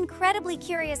I'm incredibly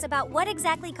curious about what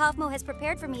exactly Kaufmo has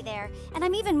prepared for me there, and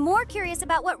I'm even more curious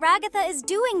about what Ragatha is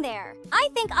doing there. I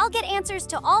think I'll get answers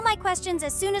to all my questions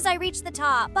as soon as I reach the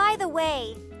top. By the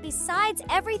way, besides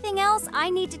everything else, I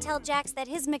need to tell Jax that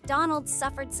his McDonald's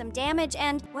suffered some damage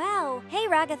and, wow, hey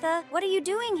Ragatha, what are you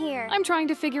doing here? I'm trying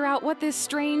to figure out what this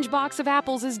strange box of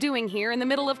apples is doing here in the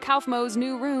middle of Kaufmo's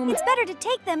new room. It's better to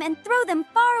take them and throw them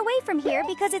far away from here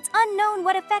because it's unknown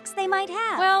what effects they might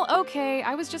have. Well, okay,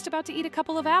 I was just about to eat a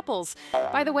couple of apples.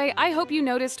 By the way, I hope you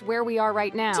noticed where we are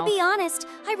right now. To be honest,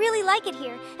 I really like it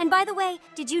here. And by the way,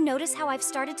 did you notice how I've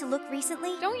started to look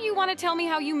recently? Don't you want to tell me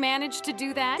how you managed to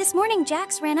do that? This morning,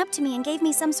 Jax ran up to me and gave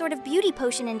me some sort of beauty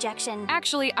potion injection.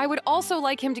 Actually, I would also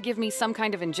like him to give me some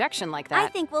kind of injection like that. I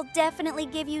think we'll definitely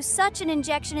give you such an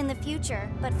injection in the future.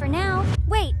 But for now,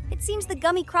 wait, it seems the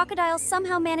Gummy Crocodile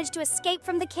somehow managed to escape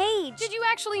from the cage. Did you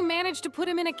actually manage to put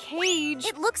him in a cage?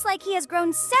 It looks like he has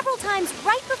grown several times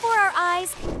right before our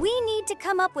eyes. We need to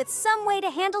come up with some way to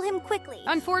handle him quickly.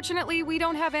 Unfortunately, we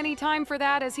don't have any time for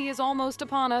that as he is almost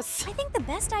upon us. I think the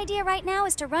best idea right now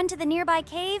is to run to the nearby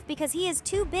cave because he is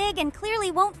too big and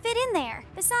clearly won't fit in there.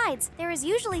 Besides, there is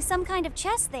usually some kind of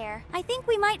chest there. I think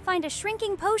we might find a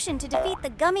shrinking potion to defeat the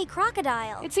Gummy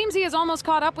Crocodile. It seems he has almost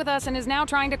caught up with us and is now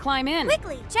trying to climb in.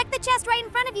 Quickly, check the chest right in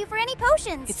front of you for any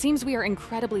potions. It seems we are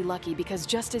incredibly lucky because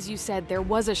just as you said, there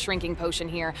was a shrinking potion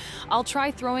here. I'll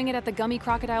try throwing it at the Gummy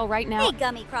Crocodile right now. Hey,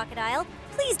 Gummy Crocodile.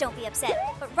 Please don't be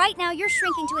upset, but right now you're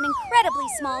shrinking to an incredibly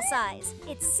small size.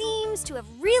 It seems to have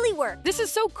really worked. This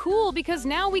is so cool because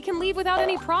now we can leave without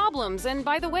any problems. And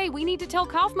by the way, we need to tell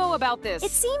Kaufmo about this.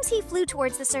 It seems he flew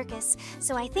towards the circus,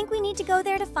 so I think we need to go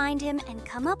there to find him and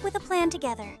come up with a plan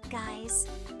together. Guys,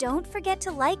 don't forget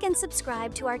to like and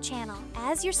subscribe to our channel,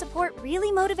 as your support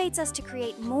really motivates us to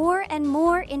create more and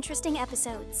more interesting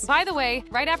episodes. By the way,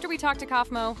 right after we talk to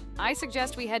Kaufmo, I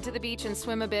suggest we head to the beach and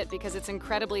swim a bit because it's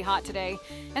incredibly hot today.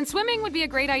 And swimming would be a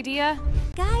great idea.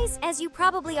 Guys, as you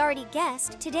probably already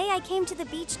guessed, today I came to the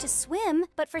beach to swim,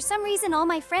 but for some reason all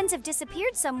my friends have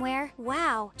disappeared somewhere.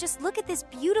 Wow, just look at this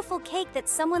beautiful cake that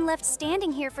someone left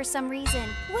standing here for some reason.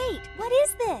 Wait, what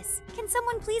is this? Can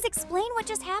someone please explain what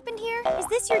just happened here? Is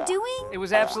this your doing? It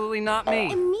was absolutely not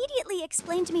me. Immediately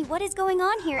explain to me what is going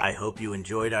on here. I hope you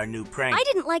enjoyed our new prank. I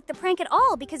didn't like the prank at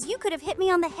all because you could have hit me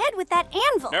on the head with that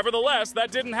anvil. Nevertheless,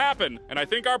 that didn't happen, and I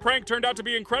think our prank turned out to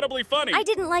be incredibly funny. I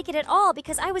didn't like it at all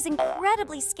because I was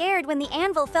incredibly scared when the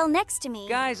anvil fell next to me.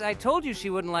 Guys, I told you she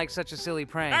wouldn't like such a silly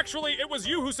prank. Actually, it was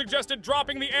you who suggested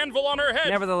dropping the anvil on her head.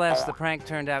 Nevertheless, the prank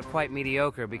turned out quite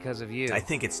mediocre because of you. I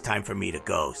think it's time for me to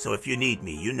go, so if you need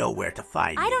me, you know where to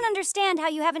find me. I don't understand how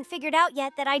you haven't figured out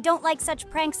yet that I don't like such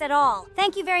pranks at all.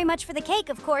 Thank you very much for the cake,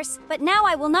 of course, but now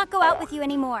I will not go out with you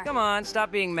anymore. Come on,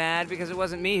 stop being mad because it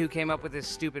wasn't me who came up with this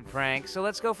stupid prank, so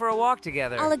let's go for a walk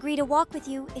together. I'll agree to walk with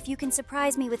you if you can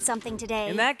surprise me with something today.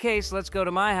 In that case, let's go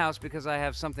to my house because I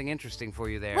have something interesting for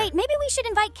you there. Wait, maybe we should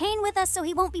invite CAINE with us so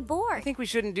he won't be bored. I think we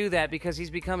shouldn't do that because he's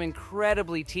become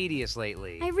incredibly tedious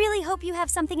lately. I really hope you have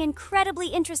something incredibly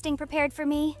interesting prepared for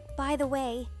me. By the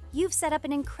way, you've set up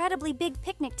an incredibly big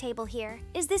picnic table here.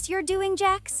 Is this your doing,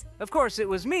 Jax? Of course, it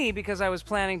was me because I was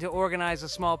planning to organize a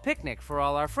small picnic for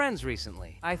all our friends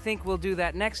recently. I think we'll do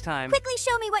that next time. Quickly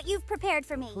show me what you've prepared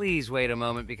for me. Please wait a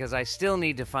moment because I still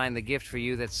need to find the gift for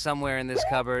you that's somewhere in this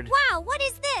cupboard. Wow, what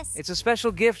is this? It's a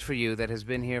special gift for you that has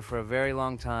been here for a very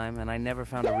long time, and I never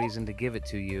found a reason to give it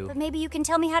to you. But maybe you can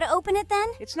tell me how to open it then?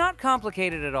 It's not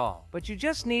complicated at all, but you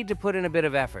just need to put in a bit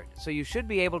of effort, so you should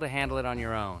be able to handle it on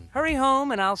your own. Hurry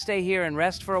home, and I'll stay here and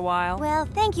rest for a while. Well,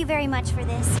 thank you very much for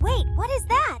this. Wait, what is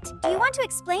that? Do you want to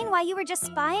explain why you were just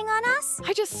spying on us?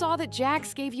 I just saw that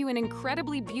Jax gave you an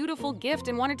incredibly beautiful gift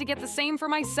and wanted to get the same for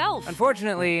myself.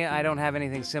 Unfortunately, I don't have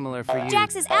anything similar for you.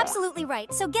 Jax is absolutely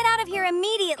right, so get out of here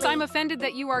immediately. I'm offended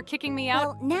that you are kicking me out.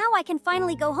 Well, now I can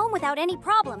finally go home without any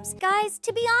problems. Guys,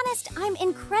 to be honest, I'm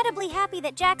incredibly happy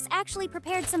that Jax actually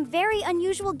prepared some very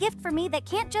unusual gift for me that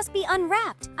can't just be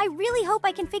unwrapped. I really hope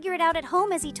I can figure it out at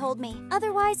home as he told me.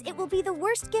 Otherwise, it will be the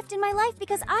worst gift in my life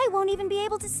because I won't even be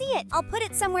able to see it. I'll put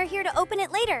it somewhere here to open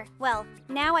it later. Well,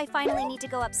 now I finally need to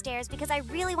go upstairs because I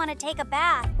really want to take a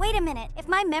bath. Wait a minute, if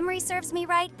my memory serves me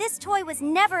right, this toy was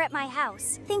never at my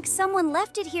house. Think someone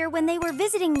left it here when they were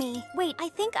visiting me. Wait, I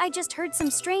think I just heard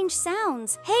some strange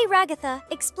sounds. Hey, Ragatha,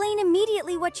 explain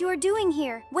immediately what you are doing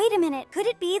here. Wait a minute, could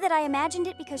it be that I imagined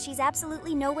it because she's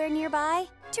absolutely nowhere nearby?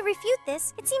 To refute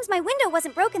this, it seems my window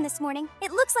wasn't broken this morning.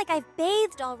 It looks like I've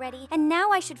bathed already, and now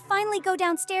I should finally go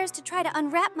downstairs to try to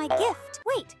unwrap my gift.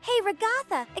 Wait, hey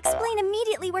Ragatha, explain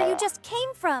immediately where you just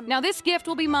came from. Now this gift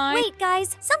will be mine. Wait,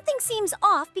 guys, something seems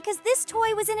off because this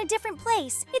toy was in a different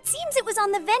place. It seems it was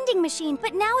on the vending machine,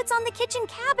 but now it's on the kitchen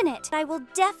cabinet. I will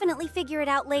definitely figure it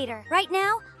out later. Right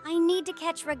now, I need to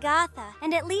catch Ragatha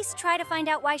and at least try to find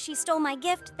out why she stole my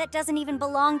gift that doesn't even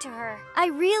belong to her. I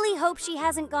really hope she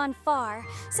hasn't gone far,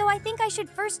 so I think I should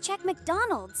first check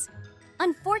McDonald's.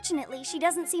 Unfortunately, she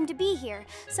doesn't seem to be here,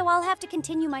 so I'll have to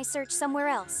continue my search somewhere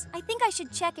else. I think I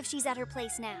should check if she's at her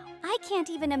place now. I can't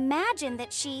even imagine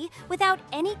that she, without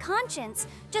any conscience,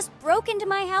 just broke into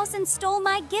my house and stole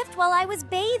my gift while I was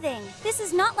bathing. This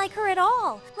is not like her at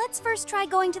all. Let's first try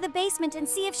going to the basement and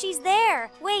see if she's there.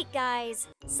 Wait, guys.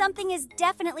 Something is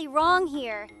definitely wrong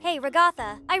here. Hey,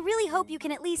 Ragatha, I really hope you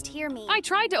can at least hear me. I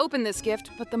tried to open this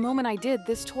gift, but the moment I did,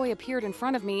 this toy appeared in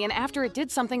front of me, and after it did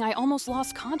something, I almost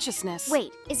lost consciousness.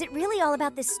 Wait, is it really all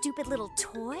about this stupid little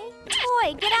toy?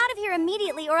 Toy, get out of here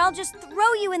immediately or I'll just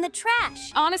throw you in the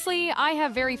trash. Honestly, I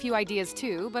have very few ideas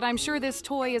too, but I'm sure this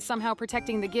toy is somehow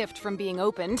protecting the gift from being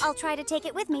opened. I'll try to take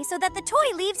it with me so that the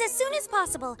toy leaves as soon as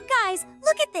possible. Guys,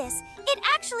 look at this. It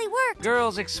actually worked.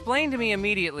 Girls, explain to me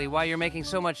immediately why you're making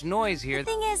so much noise here.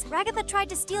 The thing is, Ragatha tried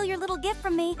to steal your little gift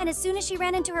from me, and as soon as she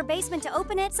ran into her basement to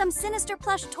open it, some sinister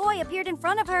plush toy appeared in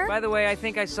front of her. By the way, I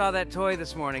think I saw that toy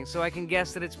this morning, so I can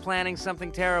guess that it's planning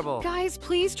something terrible. Guys,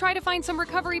 please try to find some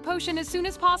recovery potion as soon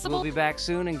as possible. We'll be back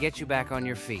soon and get you back on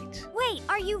your feet. Wait,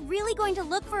 are you really going to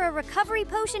look for a recovery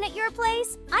potion at your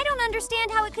place? I don't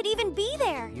understand how it could even be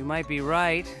there. You might be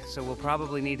right, so we'll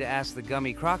probably need to ask the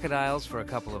gummy crocodiles for a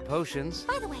couple of potions.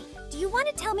 By the way, do you want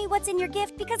to tell me what's in your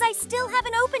gift because I still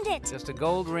haven't opened it? Just a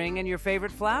gold ring and your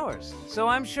favorite flowers, so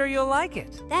I'm sure you'll like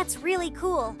it. That's really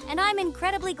cool, and I'm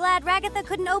incredibly glad Ragatha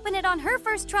couldn't open it on her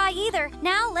first try either.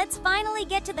 Now let's finally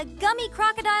get to the Gummy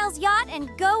Crocodile's yacht and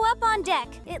go up on deck.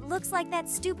 It looks like that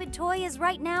stupid toy is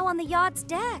right now on the yacht's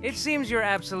deck. It seems you're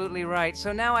absolutely right,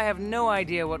 so now I have no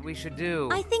idea what we should do.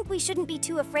 I think we shouldn't be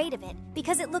too afraid of it,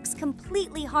 because it looks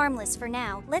completely harmless for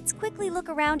now. Let's quickly look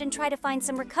around and try to find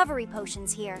some recovery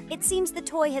potions here. It seems the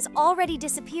toy has already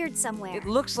disappeared somewhere. It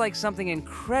looks like something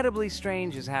incredibly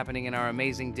strange is happening in our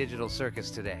amazing digital circus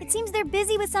today. It seems they're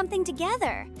busy with something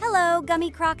together. Hello,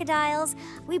 Gummy Crocodiles.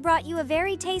 We brought you a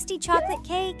very tasty chocolate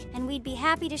cake, and we'd be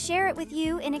happy to share it with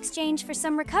you in exchange for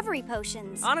some recovery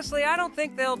potions. Honestly, I don't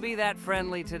think they'll be that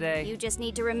friendly today. You just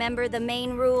need to remember the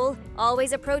main rule.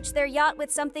 Always approach their yacht with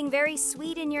something very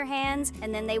sweet in your hands,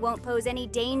 and then they won't pose any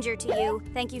danger to you.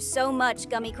 Thank you so much,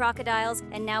 Gummy Crocodiles,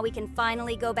 and now we can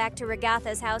finally go back to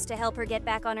Ragatha's house to help her get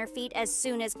back on her feet as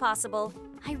soon as possible.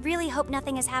 I really hope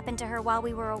nothing has happened to her while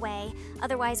we were away.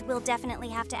 Otherwise, we'll definitely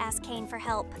have to ask CAINE for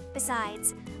help.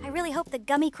 Besides, I really hope the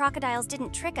Gummy Crocodiles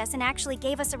didn't trick us and actually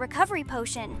gave us a recovery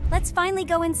potion. Let's finally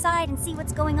go inside and see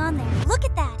what's going on there. Look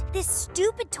at that! This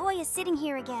stupid toy is sitting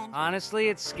here again. Honestly,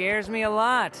 it scares me a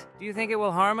lot. Do you think it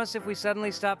will harm us if we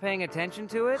suddenly stop paying attention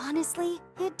to it? Honestly,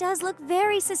 It does look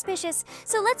very suspicious,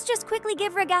 so let's just quickly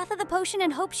give Ragatha the potion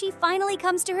and hope she finally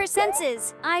comes to her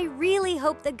senses. I really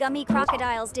hope the gummy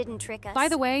crocodiles didn't trick us. By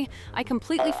the way, I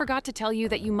completely forgot to tell you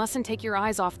that you mustn't take your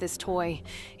eyes off this toy.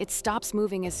 It stops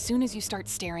moving as soon as you start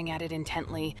staring at it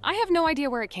intently. I have no idea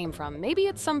where it came from. Maybe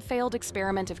it's some failed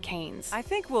experiment of CAINE's. I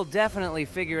think we'll definitely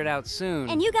figure it out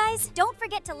soon. And you guys, don't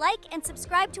forget to like and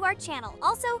subscribe to our channel.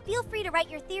 Also, feel free to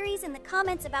write your theories in the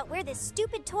comments about where this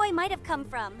stupid toy might have come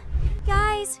from.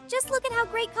 Guys, just look at how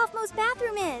great Kaufmo's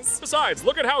bathroom is. Besides,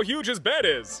 look at how huge his bed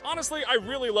is. Honestly, I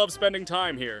really love spending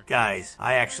time here. Guys,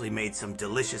 I actually made some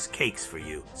delicious cakes for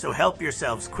you, so help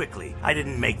yourselves quickly. I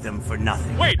didn't make them for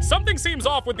nothing. Wait, something seems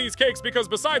off with these cakes because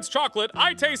besides chocolate,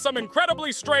 I taste some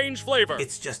incredibly strange flavor.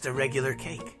 It's just a regular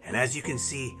cake, and as you can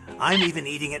see, I'm even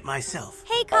eating it myself.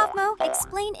 Hey, Kaufmo,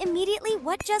 explain immediately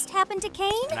what just happened to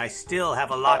CAINE? And I still have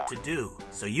a lot to do,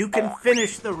 so you can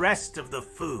finish the rest of the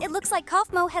food. It looks like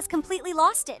Kaufmo has completely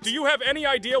lost it. Do you have any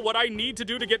idea what I need to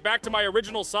do to get back to my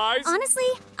original size? Honestly,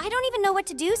 I don't even know what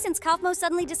to do since Kaufmo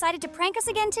suddenly decided to prank us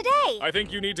again today. I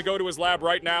think you need to go to his lab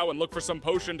right now and look for some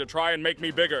potion to try and make me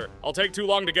bigger. I'll take too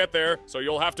long to get there, so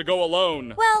you'll have to go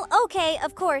alone. Well, okay,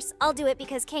 of course. I'll do it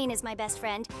because CAINE is my best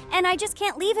friend, and I just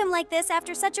can't leave him like this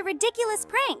after such a ridiculous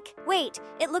prank. Wait,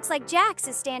 it looks like Jax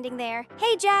is standing there.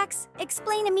 Hey, Jax,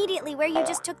 explain immediately where you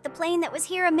just took the plane that was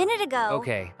here a minute ago.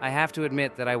 Okay, I have to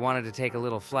admit that I wanted to take a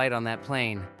little flight on that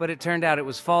plane, but it turned out it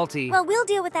was faulty. Well, we'll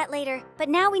deal with that later, but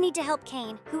now we need to help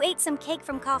CAINE, who ate some cake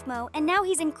from Kaufmo, and now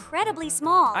he's incredibly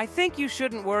small. I think you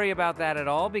shouldn't worry about that at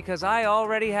all because I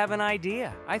already have an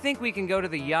idea. I think we can go to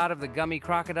the yacht of the gummy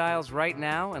crocodiles right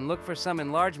now and look for some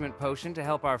enlargement potion to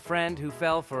help our friend who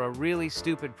fell for a really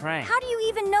stupid prank. How do you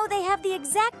even know they have the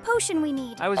exact potion we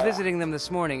need? I was visiting them this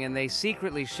morning and they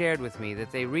secretly shared with me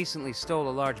that they recently stole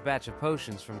a large batch of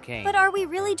potions from CAINE. But are we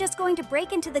really just going to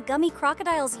break into the gummy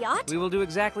crocodile's yacht? We will do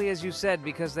exactly as you said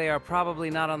because they are probably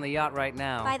not on the yacht right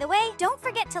now. By the way, don't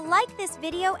forget to like this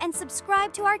video and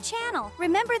subscribe to our channel.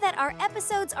 Remember that our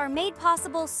episodes are made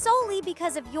possible solely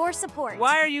because of your support.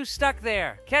 Why are you stuck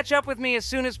there? Catch up with me as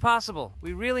soon as possible.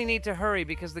 We really need to hurry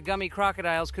because the gummy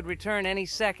crocodiles could return any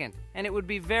second, and it would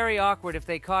be very awkward if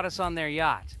they caught us on their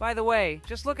yacht. By the way,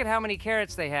 just look at how many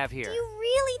carrots they have here. Do you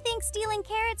really think stealing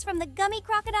carrots from the gummy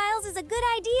crocodiles is a good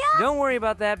idea? Don't worry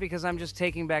about that because I'm just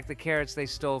taking back the carrots they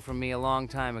stole from me a long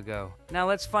time ago. Now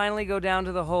let's finally go down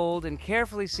to the hold and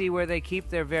carefully see where they keep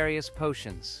their various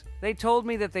potions. They told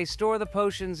me that they store the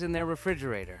potions in their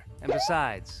refrigerator. And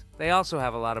besides, they also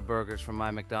have a lot of burgers from my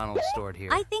McDonald's stored here.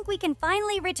 I think we can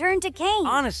finally return to CAINE.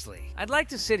 Honestly, I'd like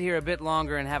to sit here a bit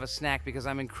longer and have a snack because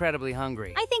I'm incredibly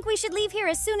hungry. I think we should leave here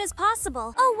as soon as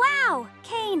possible. Oh, wow!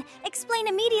 CAINE, explain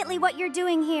immediately what you're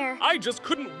doing here. I just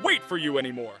couldn't wait for you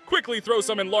anymore. Quickly throw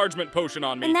some enlargement potion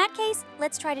on me. In that case,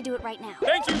 let's try to do it right now.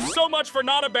 Thank you so much for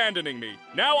not abandoning me.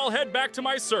 Now I'll head back to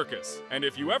my circus. And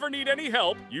if you ever need any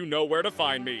help, you know where to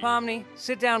find me. Pomni,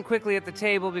 sit down quickly at the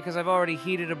table because I've already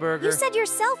heated a burger. You said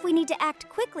yourself we need to act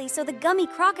quickly so the gummy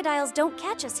crocodiles don't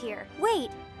catch us here. Wait,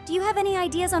 do you have any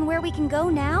ideas on where we can go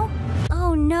now?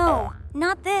 Oh no,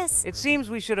 not this. It seems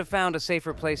we should have found a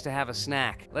safer place to have a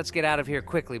snack. Let's get out of here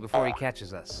quickly before he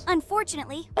catches us.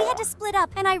 Unfortunately, we had to split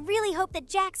up, and I really hope that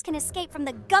Jax can escape from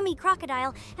the gummy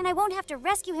crocodile, and I won't have to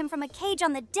rescue him from a cage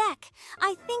on the deck.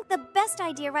 I think the best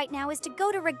idea right now is to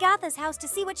go to Ragatha's house to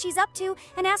see what she's up to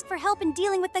and ask for help in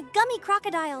dealing with the gummy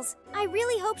crocodiles. I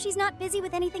really hope she's not busy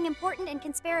with anything important and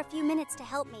can spare a few minutes to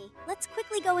help me. Let's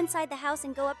quickly go inside the house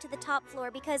and go up to the top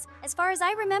floor because, as far as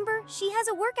I remember, she has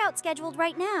a workout scheduled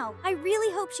right now. I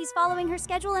really hope she's following her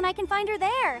schedule and I can find her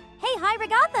there. Hey, hi,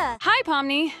 Ragatha! Hi,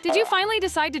 Pomni. Did you finally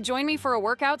decide to join me for a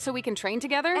workout so we can train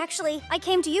together? Actually, I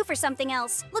came to you for something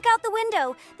else. Look out the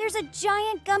window. There's a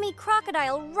giant gummy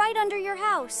crocodile right under your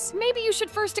house. Maybe you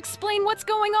should first explain what's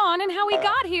going on and how he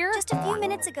got here. Just a few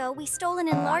minutes ago, we stole an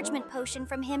enlargement potion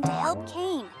from him to help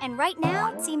CAINE, and right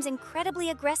now, it seems incredibly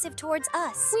aggressive towards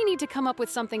us. We need to come up with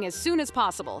something as soon as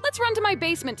possible. Let's run to my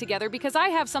basement together because I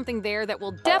have something there that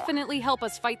will definitely help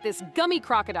us fight this gummy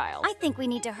crocodile. I think we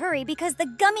need to hurry because the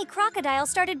gummy crocodile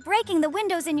started breaking the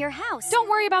windows in your house. Don't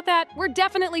worry about that. We're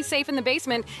definitely safe in the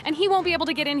basement, and he won't be able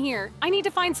to get in here. I need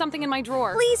to find something in my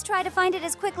drawer. Please try to find it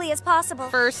as quickly as possible.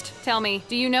 First, tell me,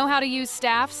 do you know how to use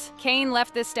staffs? CAINE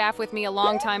left this staff with me a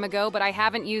long time ago, but I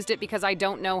haven't used it because I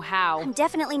don't know how. I'm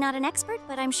definitely not an expert,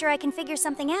 but I'm sure I can figure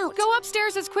something out. Go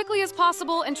upstairs as quickly as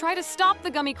possible and try to stop the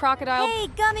gummy crocodile. Hey,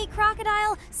 gummy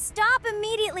crocodile, stop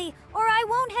immediately, or I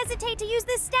won't hesitate to use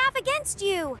this staff against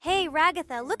you! Hey,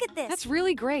 Ragatha, look at this! That's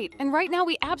really great, and right now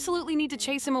we absolutely need to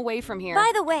chase him away from here.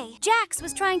 By the way, Jax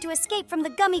was trying to escape from the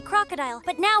gummy crocodile,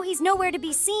 but now he's nowhere to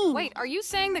be seen. Wait, are you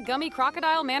saying the gummy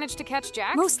crocodile managed to catch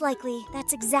Jax? Most likely,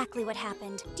 that's exactly what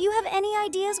happened. Do you have any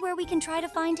ideas where we can try to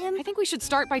find him? I think we should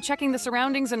start by checking the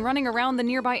surroundings and running around the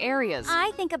nearby areas.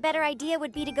 I think a better idea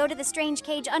would be to go to the strange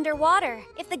cage underwater.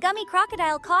 If the gummy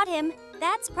crocodile caught him,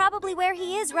 that's probably where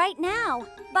he is right now.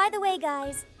 By the way,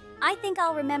 guys, I think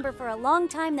I'll remember for a long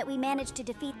time that we managed to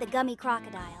defeat the gummy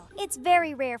crocodile. It's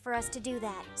very rare for us to do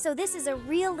that, so this is a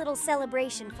real little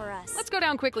celebration for us. Let's go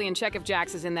down quickly and check if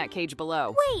Jax is in that cage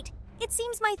below. Wait! It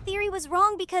seems my theory was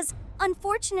wrong because,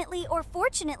 unfortunately or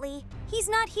fortunately, he's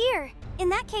not here. In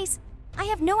that case, I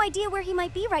have no idea where he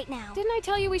might be right now. Didn't I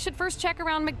tell you we should first check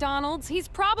around McDonald's? He's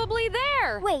probably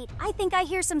there! Wait, I think I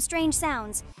hear some strange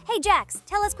sounds. Hey, Jax,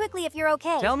 tell us quickly if you're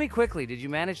okay. Tell me quickly, did you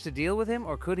manage to deal with him,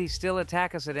 or could he still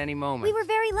attack us at any moment? We were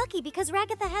very lucky because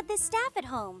Ragatha had this staff at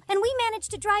home, and we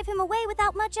managed to drive him away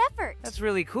without much effort. That's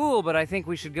really cool, but I think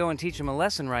we should go and teach him a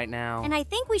lesson right now. And I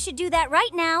think we should do that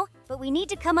right now, but we need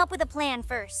to come up with a plan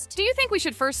first. Do you think we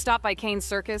should first stop by CAINE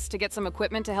CIRCUS to get some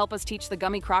equipment to help us teach the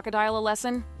gummy crocodile a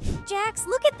lesson? Jax,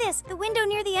 look at this! The window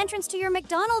near the entrance to your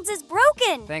McDonald's is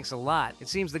broken! Thanks a lot. It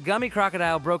seems the gummy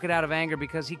crocodile broke it out of anger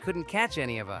because he couldn't catch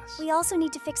any of us. We also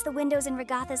need to fix the windows in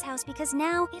Ragatha's house because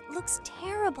now it looks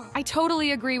terrible. I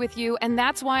totally agree with you, and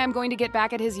that's why I'm going to get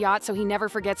back at his yacht so he never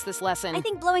forgets this lesson. I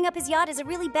think blowing up his yacht is a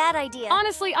really bad idea.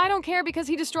 Honestly, I don't care because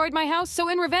he destroyed my house, so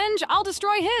in revenge, I'll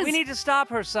destroy his! We need to stop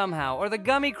her somehow, or the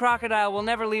gummy crocodile will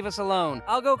never leave us alone.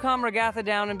 I'll go calm Ragatha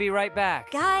down and be right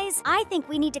back. Guys, I think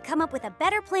we need to come up with a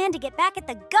better plan to get back at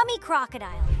the gummy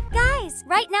crocodile. Guys,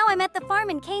 right now I'm at the farm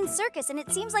in CAINE CIRCUS, and it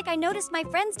seems like I noticed my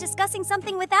friends discussing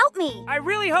something without me. I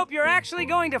really hope you're actually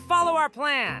going to follow our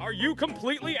plan. Are you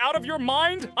completely out of your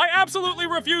mind? I absolutely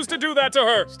refuse to do that to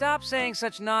her! Stop saying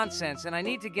such nonsense, and I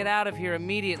need to get out of here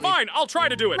immediately. Fine, I'll try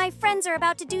to do it! My friends are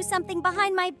about to do something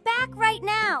behind my back right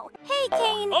now. Hey,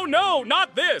 Caine! Oh no,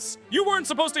 not this! You weren't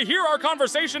supposed to hear our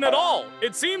conversation at all!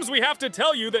 It seems we have to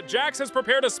tell you that Jax has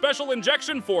prepared a special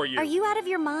injection for you. Are you out of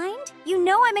your mind? You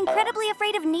know I'm incredibly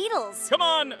afraid of needles. Come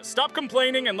on, stop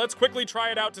complaining and let's quickly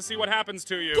try it out to see what happens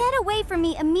to you. Get away from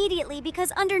me immediately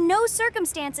because under no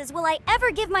circumstances will I ever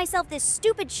give myself this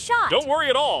stupid shot. Don't worry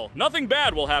at all. Nothing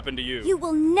bad will happen to you. You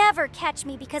will never catch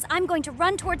me because I'm going to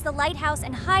run towards the lighthouse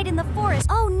and hide in the forest.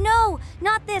 Oh no,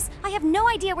 not this. I have no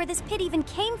idea where this pit even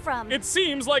came from. It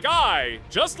seems like I,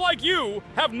 just like you,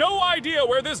 have no idea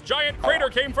where this giant crater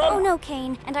came from. Oh no,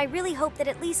 Caine, and I really hope that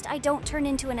at least I don't turn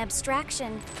into an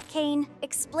abstraction. Caine,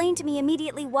 explain to me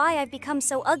immediately why I've become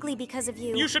so ugly because of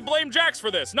you. You should blame Jax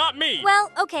for this, not me.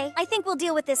 Well, okay, I think we'll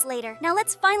deal with this later. Now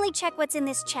let's finally check what's in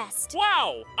this chest.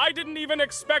 Wow, I didn't even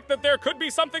expect that there could be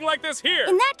something like this here.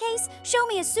 In that case, show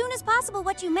me as soon as possible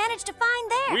what you managed to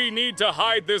find there. We need to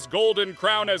hide this golden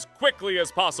crown as quickly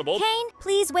as possible. Caine,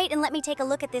 please wait and let me take a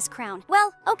look at this crown.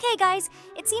 Well, okay guys,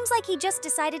 it seems like he just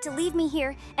decided to leave me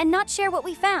here and not share what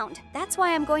we found. That's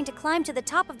why I'm going to climb to the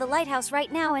top of the lighthouse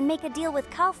right now and make a deal with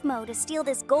Kaufmo to steal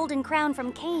this golden crown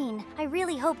from Caine. I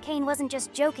really hope Caine wasn't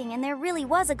just joking and there really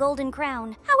was a golden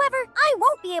crown. However, I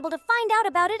won't be able to find out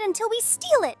about it until we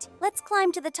steal it. Let's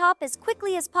climb to the top as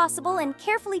quickly as possible and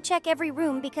carefully check every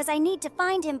room because I need to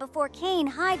find him before Caine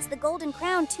hides the golden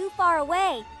crown too far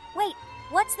away. Wait,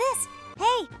 what's this?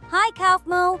 Hey, hi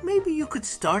Kaufmo. Maybe you could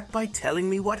start by telling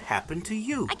me what happened to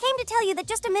you. I came to tell you that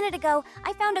just a minute ago,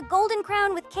 I found a golden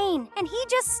crown with Caine, and he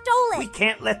just stole it. We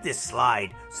can't let this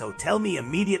slide, so tell me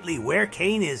immediately where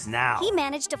Caine is now. He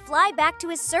managed to fly back to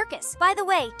his circus. By the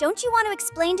way, don't you want to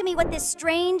explain to me what this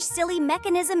strange, silly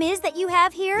mechanism is that you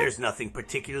have here? There's nothing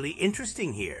particularly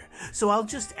interesting here, so I'll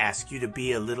just ask you to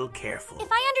be a little careful. If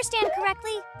I understand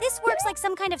correctly, this works like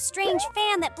some kind of strange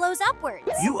fan that blows upwards.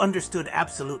 You understood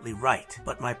absolutely right,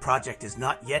 but my project is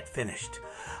not yet finished.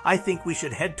 I think we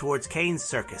should head towards CAINE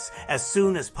CIRCUS as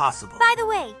soon as possible. By the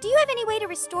way, do you have any way to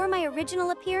restore my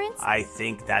original appearance? I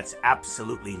think that's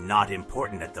absolutely not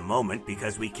important at the moment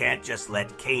because we can't just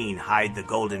let Caine hide the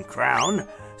golden crown,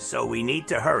 so we need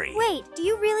to hurry. Wait, do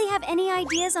you really have any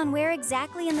ideas on where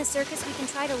exactly in the circus we can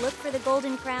try to look for the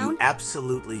golden crown? You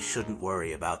absolutely shouldn't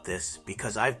worry about this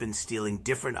because I've been stealing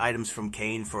different items from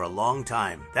Caine for a long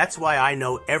time. That's why I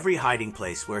know every hiding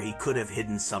place where he could have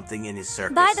hidden something in his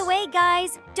circus. By the way,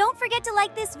 guys, don't forget to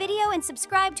like this video and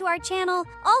subscribe to our channel.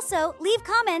 Also, leave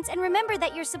comments and remember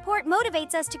that your support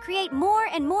motivates us to create more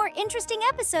and more interesting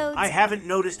episodes. I haven't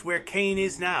noticed where Caine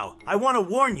is now. I want to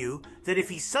warn you, that if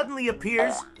he suddenly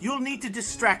appears, you'll need to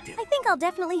distract him. I think I'll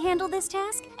definitely handle this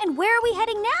task. And where are we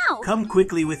heading now? Come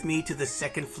quickly with me to the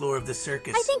second floor of the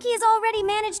circus. I think he has already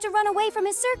managed to run away from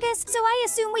his circus, so I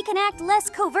assume we can act less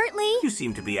covertly. You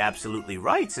seem to be absolutely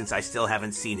right, since I still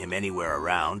haven't seen him anywhere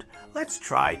around. Let's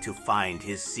try to find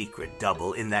his secret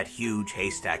double in that huge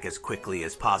haystack as quickly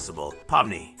as possible.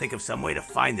 Pomni, think of some way to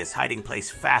find this hiding place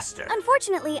faster.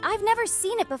 Unfortunately, I've never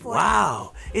seen it before.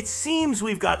 Wow, it seems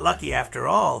we've got lucky after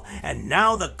all, and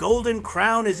now the golden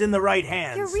crown is in the right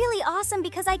hands. You're really awesome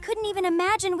because I couldn't even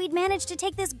imagine we'd manage to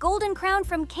take this golden crown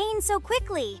from CAINE so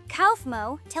quickly.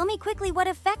 Kaufmo, tell me quickly what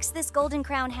effects this golden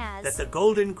crown has. That the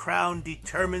golden crown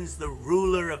determines the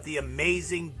ruler of the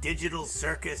amazing digital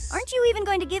circus. Aren't you even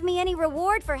going to give me any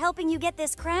reward for helping you get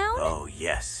this crown? Oh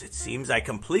yes, it seems I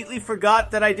completely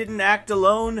forgot that I didn't act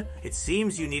alone. It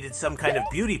seems you needed some kind of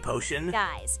beauty potion.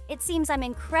 Guys, it seems I'm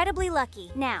incredibly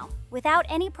lucky. Now, without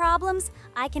any problems,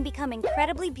 I can become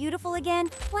incredibly beautiful again.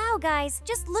 Wow, guys,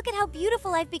 just look at how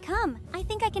beautiful I've become. I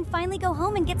think I can finally go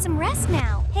home and get some rest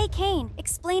now. Hey, CAINE,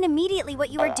 explain immediately what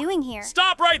you are doing here.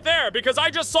 Stop right there, because I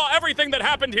just saw everything that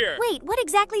happened here. Wait, what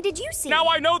exactly did you see? Now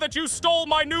I know that you stole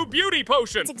my new beauty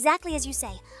potion. It's exactly as you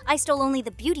say. I stole only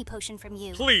the beauty potion from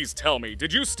you. Please tell me,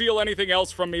 did you steal anything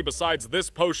else from me besides this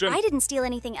potion? I didn't steal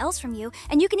anything else from you,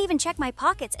 and you can even check my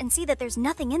pockets and see that there's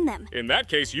nothing in them. In that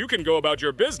case, you can go about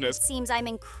your business. Seems I'm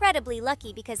incredibly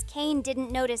lucky because CAINE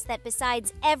didn't notice that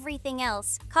besides everything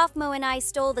else, Kaufmo and I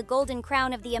stole the golden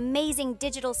crown of the amazing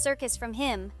digital circus from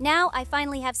him. Now I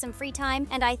finally have some free time,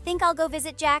 and I think I'll go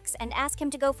visit Jax and ask him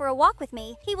to go for a walk with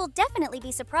me. He will definitely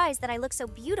be surprised that I look so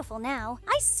beautiful now.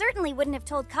 I certainly wouldn't have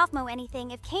told Kaufmo anything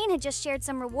if CAINE had just shared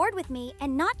some reward with me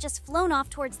and not just flown off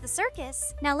towards the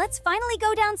circus. Now let's finally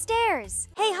go downstairs.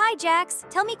 Hey, hi Jax.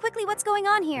 Tell me quickly what's going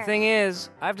on here. The thing is,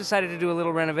 I've decided to do a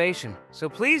little renovation, so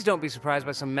please don't be surprised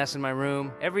by some mess in my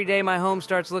room. Every day my home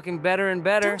starts looking better and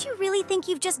better. Don't you really think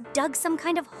you've just dug some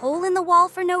kind of hole in the wall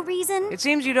for no reason? It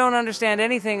seems you don't understand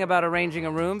anything about arranging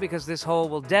a room because this hole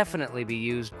will definitely be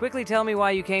used. Quickly tell me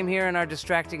why you came here and are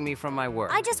distracting me from my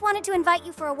work. I just wanted to invite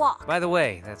you for a walk. By the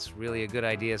way, that's really a good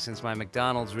idea since my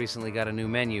McDonald's recently got a new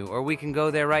menu, or we can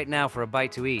go there right now for a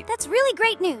bite to eat. That's really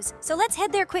great news, so let's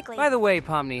head there quickly. By the way,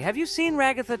 Pomni, have you seen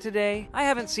Ragatha today? I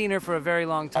haven't seen her for a very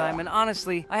long time, and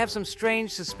honestly, I have some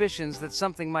strange suspicions that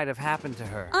something might have happened to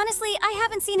her. Honestly, I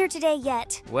haven't seen her today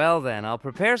yet. Well then, I'll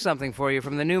prepare something for you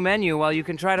from the new menu while you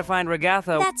can try to find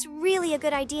Ragatha. That's really a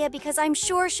good idea because I'm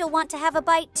sure she'll want to have a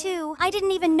bite too. I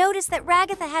didn't even notice that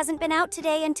Ragatha hasn't been out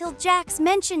today until Jax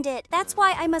mentioned it. That's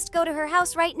why I must go to her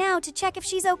house right now to check if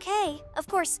she's okay. Of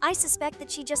course, I suspect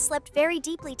that she just slept very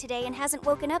deeply today and hasn't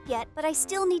woken up yet, but I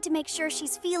still need to make sure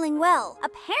she's feeling well.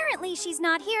 Apparently she's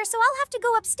not here, so I'll have to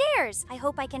go upstairs. I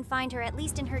hope I can find her at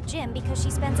least in her gym because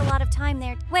she spends a lot of time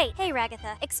there. Wait, hey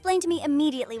Ragatha, explain to me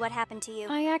immediately what happened to you.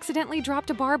 I accidentally dropped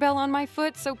a barbell on my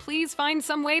foot, so please find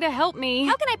some way to help me.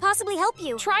 How can I possibly help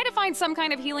you? Try to find some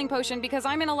kind of healing potion because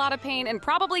I'm in a lot of pain and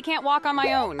probably can't walk on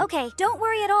my own. Okay, don't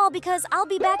worry at all because I'll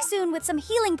be back soon with some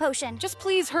healing potion. Just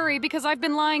please hurry because I've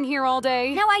been lying here all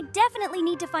day. Now I definitely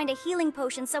need to find a healing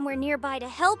potion somewhere nearby to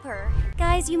help her.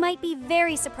 Guys, you might be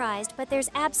very surprised, but there's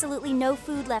absolutely no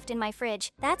food left in my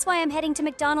fridge. That's why I'm heading to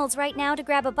McDonald's right now to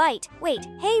grab a bite. Wait,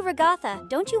 hey Ragatha,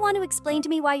 don't you want to explain to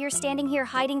me why you're standing here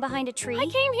hiding behind a tree? I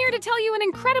came here to tell you an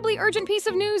incredibly urgent piece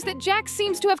of news that Jax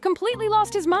seems to have completely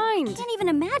lost his mind. I can't even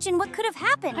imagine what could have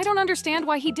happened. I don't understand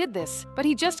why he did this, but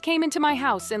he just came into my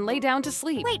house and lay down to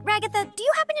sleep. Wait, Ragatha, do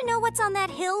you happen to know what's on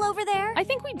that hill over there? I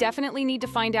think we definitely need to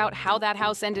find out how that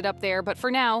house ended up there, but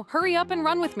for now, hurry up and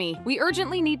run with me. We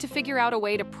urgently need to figure out a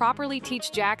way to properly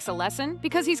teach Jax a lesson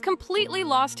because he's completely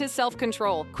lost his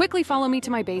self-control. Quickly follow me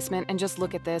to my basement and just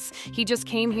look at this. He just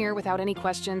came here without any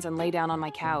questions and lay down on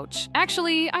my couch.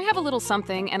 Actually, I have a little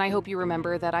something, and I hope you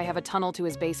remember that I have a tunnel to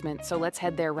his basement, so let's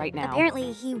head there right now.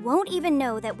 Apparently, he won't even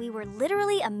know that we were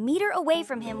literally a meter away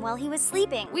from him while he was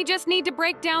sleeping. We just need to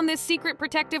break down this secret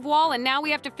protective wall, and now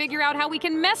we have to figure out how we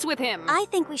can mess with him. I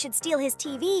think we should steal his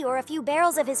TV or a few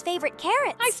barrels of his favorite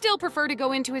carrots. I still prefer to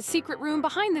go into his secret room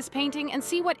behind this painting and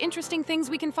see what interesting things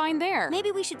we can find there.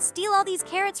 Maybe we should steal all these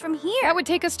carrots from here. That would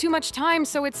take us too much time,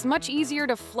 so it's much easier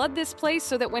to flood this place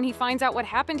so that when he finds out what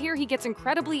happened here, he gets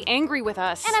incredibly angry with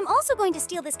us. And I'm also going to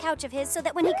steal this couch of his so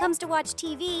that when he comes to watch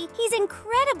TV, he's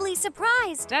incredibly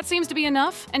surprised. That seems to be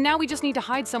enough, and now we just need to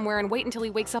hide somewhere and wait until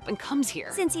he wakes up and comes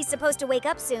here. Since he's supposed to wake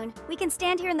up soon, we can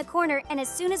stand here in the corner, and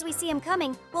as soon as we see him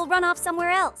coming, we'll run off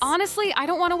somewhere else. Honestly, I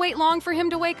don't want to wait long for him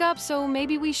to wake up, so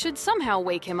maybe we should somehow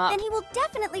wake him up. Then he will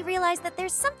definitely realize that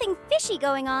there's something fishy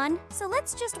going on, so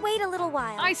let's just wait a little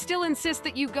while. I still insist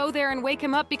that you go there and wake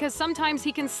him up because sometimes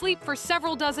he can sleep for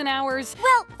several dozen hours.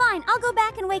 Well, fine, I'll go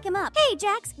back and wake him up. Hey,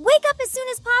 Jax, wake up as soon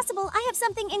as possible. I have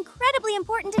something incredibly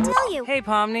important to tell you. Hey,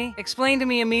 Pomni. Explain to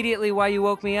me immediately why you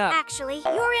woke me up. Actually,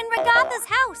 you're in Ragatha's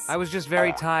house. I was just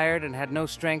very tired and had no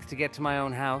strength to get to my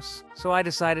own house, so I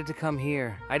decided to come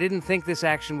here. I didn't think this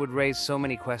action would raise so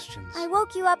many questions. I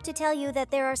woke you up to tell you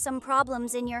that there are some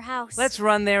problems in your house. Let's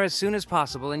run there as soon as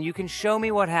possible and you can show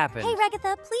me what happened. Hey,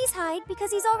 Ragatha, please hide,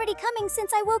 because he's already coming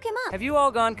since I woke him up. Have you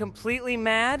all gone completely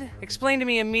mad? Explain to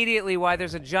me immediately why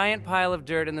there's a giant pile of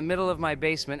dirt in the middle of my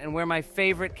basement and where my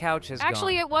favorite couch has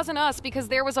Actually, gone. it wasn't us because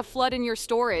there was a flood in your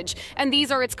storage, and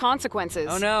these are its consequences.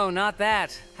 Oh no, not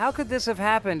that. How could this have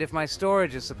happened if my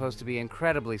storage is supposed to be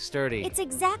incredibly sturdy? It's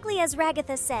exactly as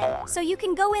Ragatha said, so you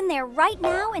can go in there right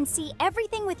now and see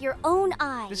everything with your own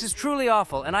eyes. This is truly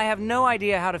awful, and I have no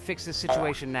idea how to fix this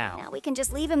situation now. Now we can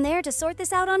just leave him there to sort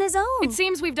this out on his own. It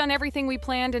seems we've done everything we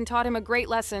planned and taught him a great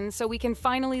lesson, so we can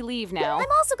finally leave now.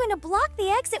 I'm also going to block the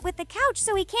exit with the couch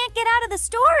so he can't get out of the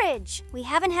storage. We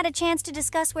haven't had a chance to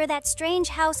discuss where that strange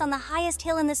house on the highest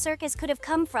hill in the circus could have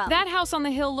come from. That house on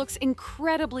the hill looks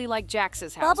incredibly like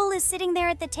Jax's house. Bubble is sitting there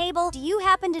at the table. Do you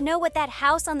happen to know what that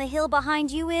house on the hill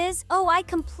behind you is? Oh, I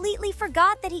completely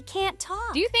forgot that he can't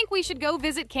talk. Do you think we should go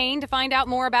visit CAINE to find out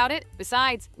more about it?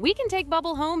 Besides, we can take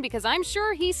Bubble home because I'm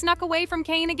sure he snuck away from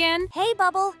CAINE again. Hey,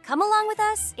 Bubble, come along with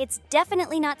us. It's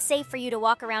definitely not safe for you to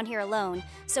walk around here alone,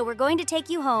 so we're going to take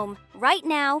you home. Right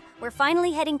now, we're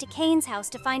finally heading to CAINE's house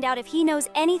to find out if he knows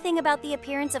anything about the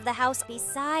appearance of the house.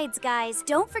 Besides, guys,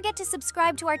 don't forget to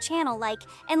subscribe to our channel,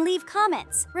 and leave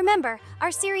comments. Remember,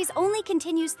 our series only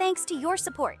continues thanks to your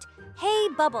support. Hey,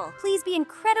 Bubble, please be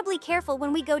incredibly careful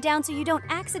when we go down so you don't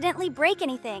accidentally break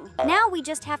anything. Now we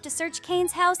just have to search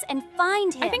CAINE's house and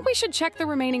find him. I think we should check the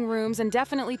remaining rooms and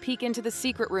definitely peek into the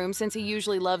secret room since he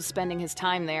usually loves spending his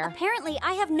time there. Apparently,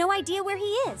 I have no idea where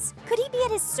he is. Could he be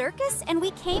at his circus and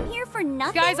we came here for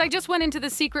nothing? Guys, I just went into the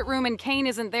secret room and CAINE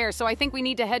isn't there, so I think we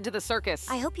need to head to the circus.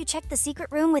 I hope you checked the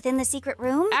secret room within the secret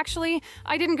room. Actually,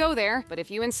 I didn't go there, but if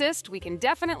you insist, we can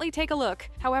definitely take a look.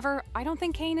 However, I don't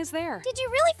think CAINE is there. Did you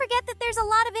really forget that there's a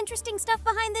lot of interesting stuff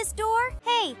behind this door?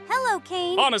 Hey, hello,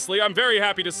 CAINE. Honestly, I'm very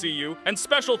happy to see you, and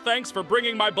special thanks for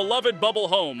bringing my beloved Bubble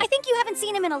home. I think you haven't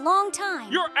seen him in a long time.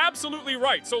 You're absolutely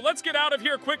right, so let's get out of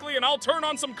here quickly and I'll turn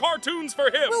on some cartoons for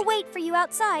him. We'll wait for you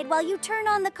outside while you turn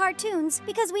on the cartoons,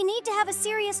 because we need to have a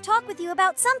serious talk with you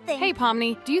about something. Hey,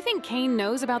 Pomni, do you think CAINE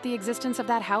knows about the existence of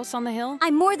that house on the hill?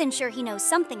 I'm more than sure he knows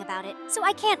something about it, so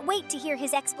I can't wait to hear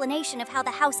his explanation of how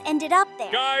the house ended up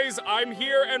there. Guys, I'm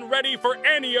here and ready for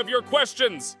any of your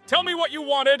questions. Tell me what you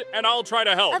wanted, and I'll try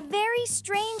to help. A very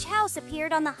strange house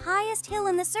appeared on the highest hill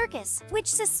in the circus, which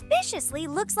suspiciously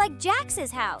looks like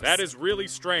Jax's house. That is really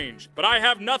strange, but I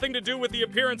have nothing to do with the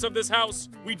appearance of this house.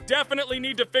 We definitely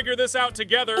need to figure this out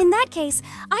together. In that case,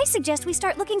 I suggest we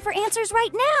start looking for answers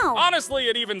right now. Honestly,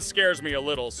 it even scares me a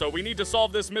little, so we need to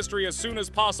solve this mystery as soon as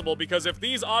possible, because if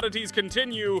these oddities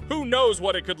continue, who knows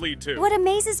what it could lead to. What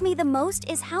amazes me the most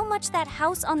is how much that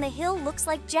house on the hill looks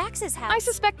like Jax's house. I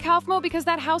suspect Kaufmo because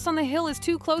that house on the hill is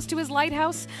too close to his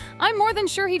lighthouse. I'm more than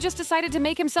sure he just decided to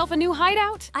make himself a new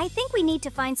hideout. I think we need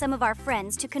to find some of our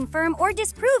friends to confirm or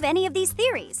disprove any of these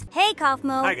theories. Hey,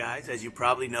 Kaufmo. Hi guys, as you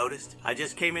probably noticed, I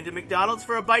just came into McDonald's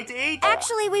for a bite to eat.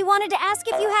 Actually, we wanted to ask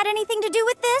if you had anything to do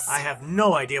with this. I have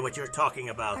no idea what you're talking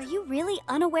about. Are you really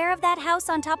unaware of that house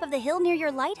on top of the hill near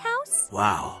your lighthouse?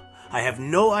 Wow. I have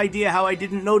no idea how I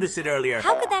didn't notice it earlier.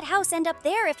 How could that house end up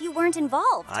there if you weren't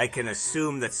involved? I can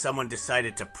assume that someone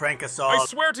decided to prank us all. I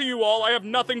swear to you all, I have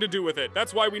nothing to do with it.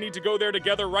 That's why we need to go there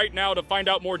together right now to find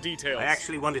out more details. I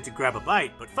actually wanted to grab a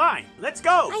bite, but fine, let's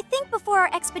go! I think before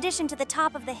our expedition to the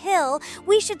top of the hill,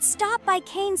 we should stop by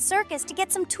CAINE's circus to get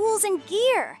some tools and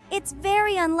gear. It's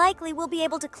very unlikely we'll be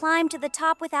able to climb to the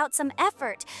top without some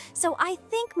effort, so I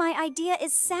think my idea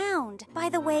is sound. By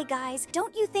the way, guys,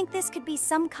 don't you think this could be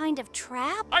some kind of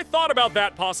trap? I thought about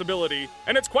that possibility,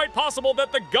 and it's quite possible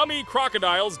that the gummy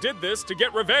crocodiles did this to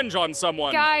get revenge on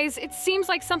someone. Guys, it seems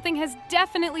like something has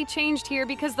definitely changed here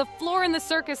because the floor in the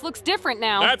circus looks different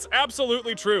now. That's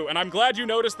absolutely true, and I'm glad you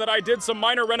noticed that I did some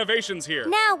minor renovations here.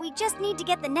 Now we just need to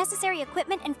get the necessary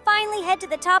equipment and finally head to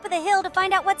the top of the hill to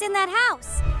find out what's in that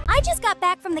house. I just got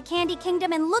back from the Candy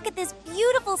Kingdom and look at this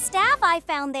beautiful staff I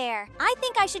found there. I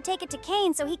think I should take it to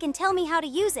CAINE so he can tell me how to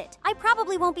use it. I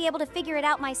probably won't be able to figure it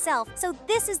out myself, so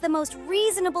this is the most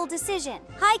reasonable decision.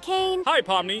 Hi, CAINE. Hi,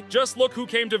 Pomni. Just look who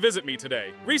came to visit me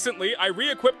today. Recently, I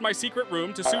re-equipped my secret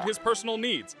room to suit his personal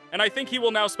needs, and I think he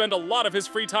will now spend a lot of his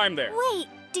free time there. Wait,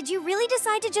 did you really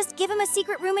decide to just give him a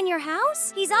secret room in your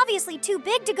house? He's obviously too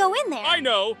big to go in there. I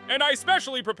know, and I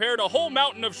specially prepared a whole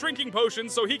mountain of shrinking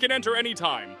potions so he can enter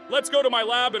anytime. Let's go to my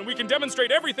lab and we can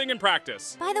demonstrate everything in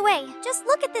practice. By the way, just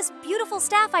look at this beautiful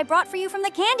staff I brought for you from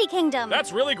the Candy Kingdom.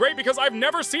 That's really great because I've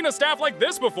never seen a staff like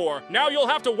this before. Now you'll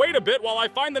have to wait a bit while I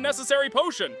find the necessary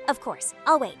potion. Of course,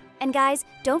 I'll wait. And guys,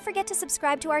 don't forget to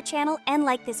subscribe to our channel and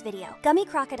like this video. Gummy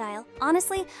Crocodile,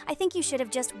 honestly, I think you should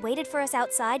have just waited for us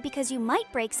outside because you might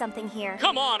break something here.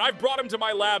 Come on, I've brought him to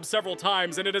my lab several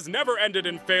times and it has never ended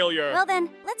in failure. Well then,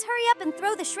 let's hurry up and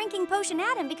throw the shrinking potion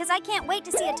at him because I can't wait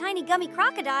to see a tiny gummy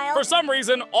crocodile. For some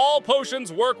reason, all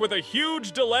potions work with a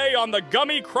huge delay on the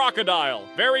Gummy Crocodile.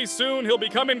 Very soon, he'll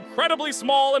become incredibly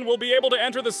small and will be able to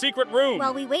enter the secret room.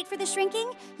 While we wait for the shrinking,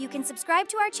 you can subscribe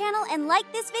to our channel and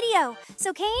like this video.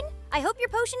 So Caine, I hope your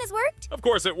potion has worked. Of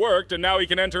course it worked, and now he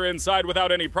can enter inside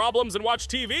without any problems and watch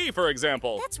TV, for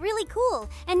example. That's really cool.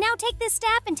 And now take this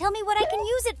staff and tell me what I can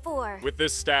use it for. With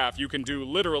this staff, you can do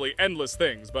literally endless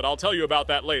things, but I'll tell you about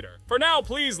that later. For now,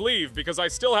 please leave, because I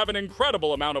still have an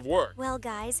incredible amount of work. Well,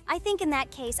 guys, I think in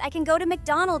that case, I can go to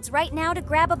McDonald's right now to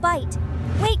grab a bite.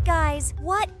 Wait, guys,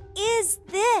 what is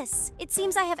this? It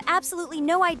seems I have absolutely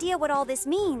no idea what all this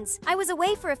means. I was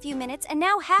away for a few minutes and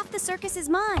now half the circus is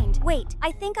mine. Wait,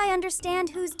 I think I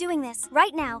understand who's doing this.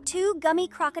 Right now, 2 gummy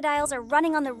crocodiles are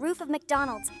running on the roof of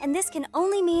McDonald's, and this can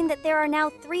only mean that there are now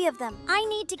 3 of them. I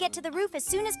need to get to the roof as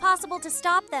soon as possible to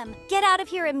stop them. Get out of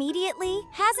here immediately.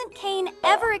 Hasn't Caine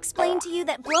ever explained to you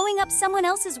that blowing up someone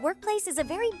else's workplace is a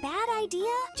very bad idea?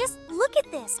 Just look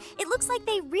at this. It looks like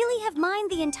they really have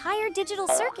mined the entire digital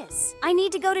circus. I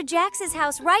need to go to Jax's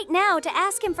house right now to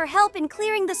ask him for help in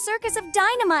clearing the circus of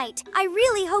dynamite. I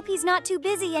really hope he's not too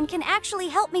busy and can actually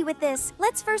help me with this.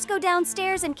 Let's first go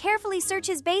downstairs and carefully search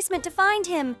his basement to find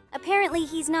him. Apparently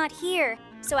he's not here,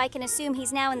 so I can assume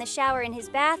he's now in the shower in his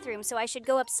bathroom, so I should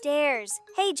go upstairs.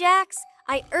 Hey, Jax.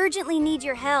 I urgently need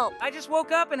your help. I just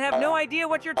woke up and have no idea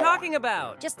what you're talking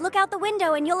about. Just look out the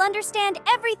window and you'll understand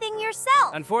everything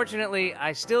yourself. Unfortunately,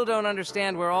 I still don't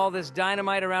understand where all this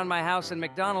dynamite around my house and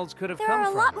McDonald's could have come from. There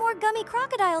are a lot more gummy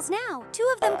crocodiles now.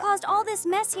 2 of them caused all this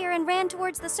mess here and ran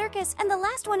towards the circus, and the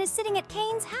last one is sitting at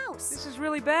Caine's house. This is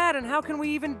really bad, and how can we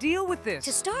even deal with this?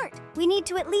 To start, we need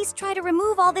to at least try to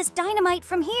remove all this dynamite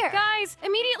from here. Guys,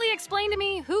 immediately explain to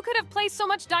me who could have placed so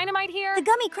much dynamite here? The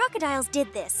gummy crocodiles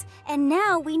did this, and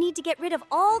now we need to get rid of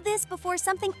all this before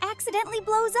something accidentally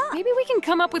blows up. Maybe we can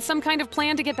come up with some kind of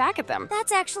plan to get back at them.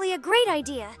 That's actually a great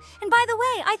idea. And by the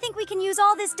way, I think we can use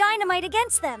all this dynamite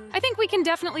against them. I think we can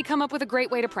definitely come up with a great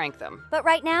way to prank them. But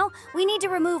right now, we need to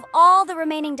remove all the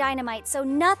remaining dynamite so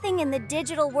nothing in the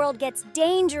digital world gets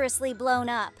dangerously blown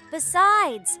up.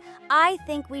 Besides, I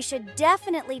think we should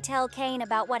definitely tell Caine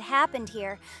about what happened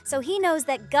here, so he knows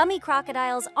that gummy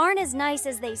crocodiles aren't as nice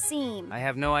as they seem. I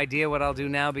have no idea what I'll do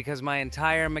now because my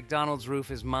entire McDonald's roof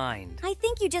is mined. I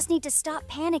think you just need to stop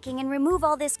panicking and remove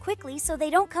all this quickly so they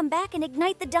don't come back and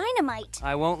ignite the dynamite.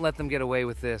 I won't let them get away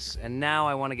with this, and now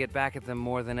I want to get back at them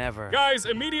more than ever. Guys,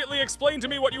 immediately explain to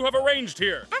me what you have arranged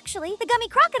here. Actually, the gummy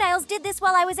crocodiles did this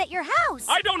while I was at your house.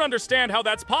 I don't understand how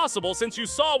that's possible since you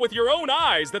saw with your own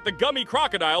eyes that the gummy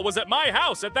crocodile was at my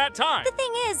house at that time. The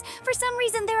thing is, for some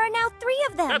reason there are now 3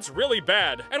 of them. That's really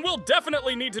bad, and we'll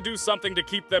definitely need to do something to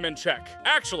keep them in check.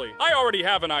 Actually, I already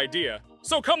have an idea.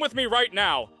 So come with me right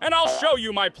now, and I'll show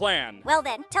you my plan. Well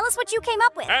then, tell us what you came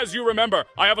up with. As you remember,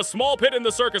 I have a small pit in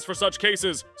the circus for such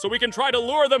cases, so we can try to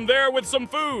lure them there with some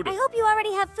food. I hope you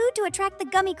already have food to attract the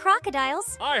gummy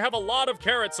crocodiles. I have a lot of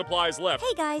carrot supplies left.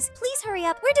 Hey guys, please hurry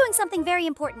up. We're doing something very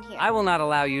important here. I will not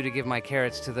allow you to give my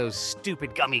carrots to those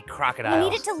stupid gummy crocodiles. We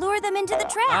need it to lure them into the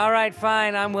trap. All right,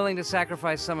 fine. I'm willing to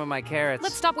sacrifice some of my carrots.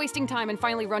 Let's stop wasting time and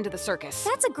finally run to the circus.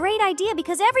 That's a great idea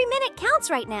because every minute counts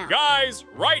right now. Guys,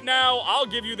 right now, I'll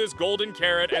give you this golden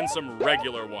carrot and some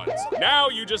regular ones. Now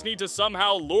you just need to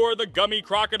somehow lure the gummy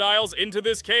crocodiles into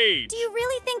this cage. Do you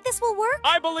really think this will work?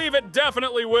 I believe it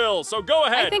definitely will, so go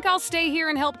ahead. I think I'll stay here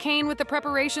and help Caine with the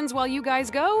preparations while you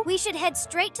guys go. We should head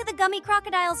straight to the gummy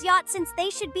crocodile's yacht since they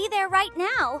should be there right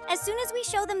now. As soon as we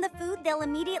show them the food, they'll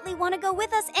immediately want to go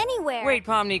with us anywhere. Wait,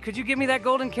 Pomni, could you give me that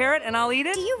golden carrot and I'll eat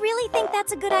it? Do you really think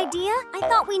that's a good idea? I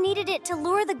thought we needed it to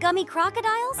lure the gummy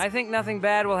crocodiles. I think nothing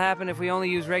bad will happen if we only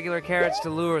use regular carrots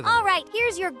to lure them. All right,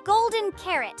 here's your golden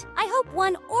carrot. I hope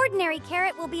one ordinary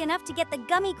carrot will be enough to get the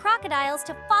gummy crocodiles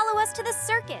to follow us to the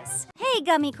circus. Hey,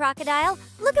 gummy crocodile,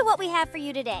 look at what we have for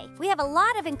you today. We have a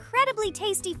lot of incredibly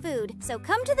tasty food, so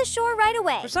come to the shore right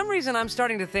away. For some reason, I'm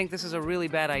starting to think this is a really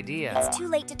bad idea. It's too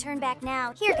late to turn back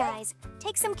now. Here, guys,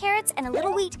 take some carrots and a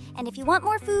little wheat, and if you want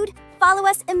more food, follow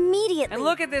us immediately. And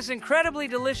look at this incredibly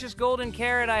delicious golden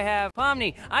carrot I have.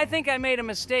 Pomni, I think I made a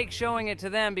mistake showing it to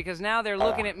them because now they're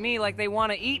looking at me like they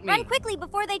want to eat me. Run quickly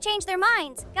before they change their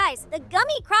minds. Guys, the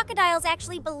gummy crocodiles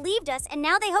actually believed us, and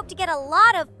now they hope to get a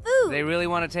lot of food. They really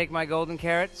want to take my golden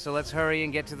carrot, so let's hurry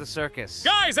and get to the circus.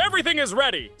 Guys, everything is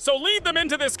ready, so lead them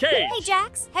into this cage. Hey,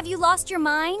 Jax, have you lost your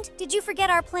mind? Did you forget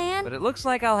our plan? But it looks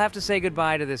like I'll have to say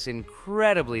goodbye to this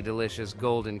incredibly delicious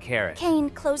golden carrot.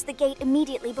 Caine, close the gate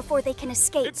immediately before they can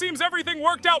escape. It seems everything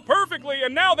worked out perfectly,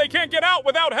 and now they can't get out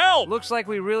without help. Looks like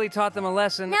we really taught them a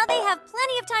lesson. Now they have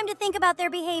plenty of time to think about their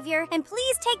behavior, and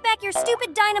please take back your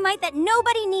stupid dynamite that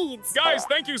nobody needs. Guys,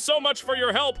 thank you so much for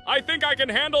your help. I think I can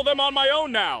handle them on my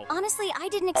own now. Honestly, I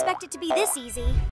didn't expect it to be this easy.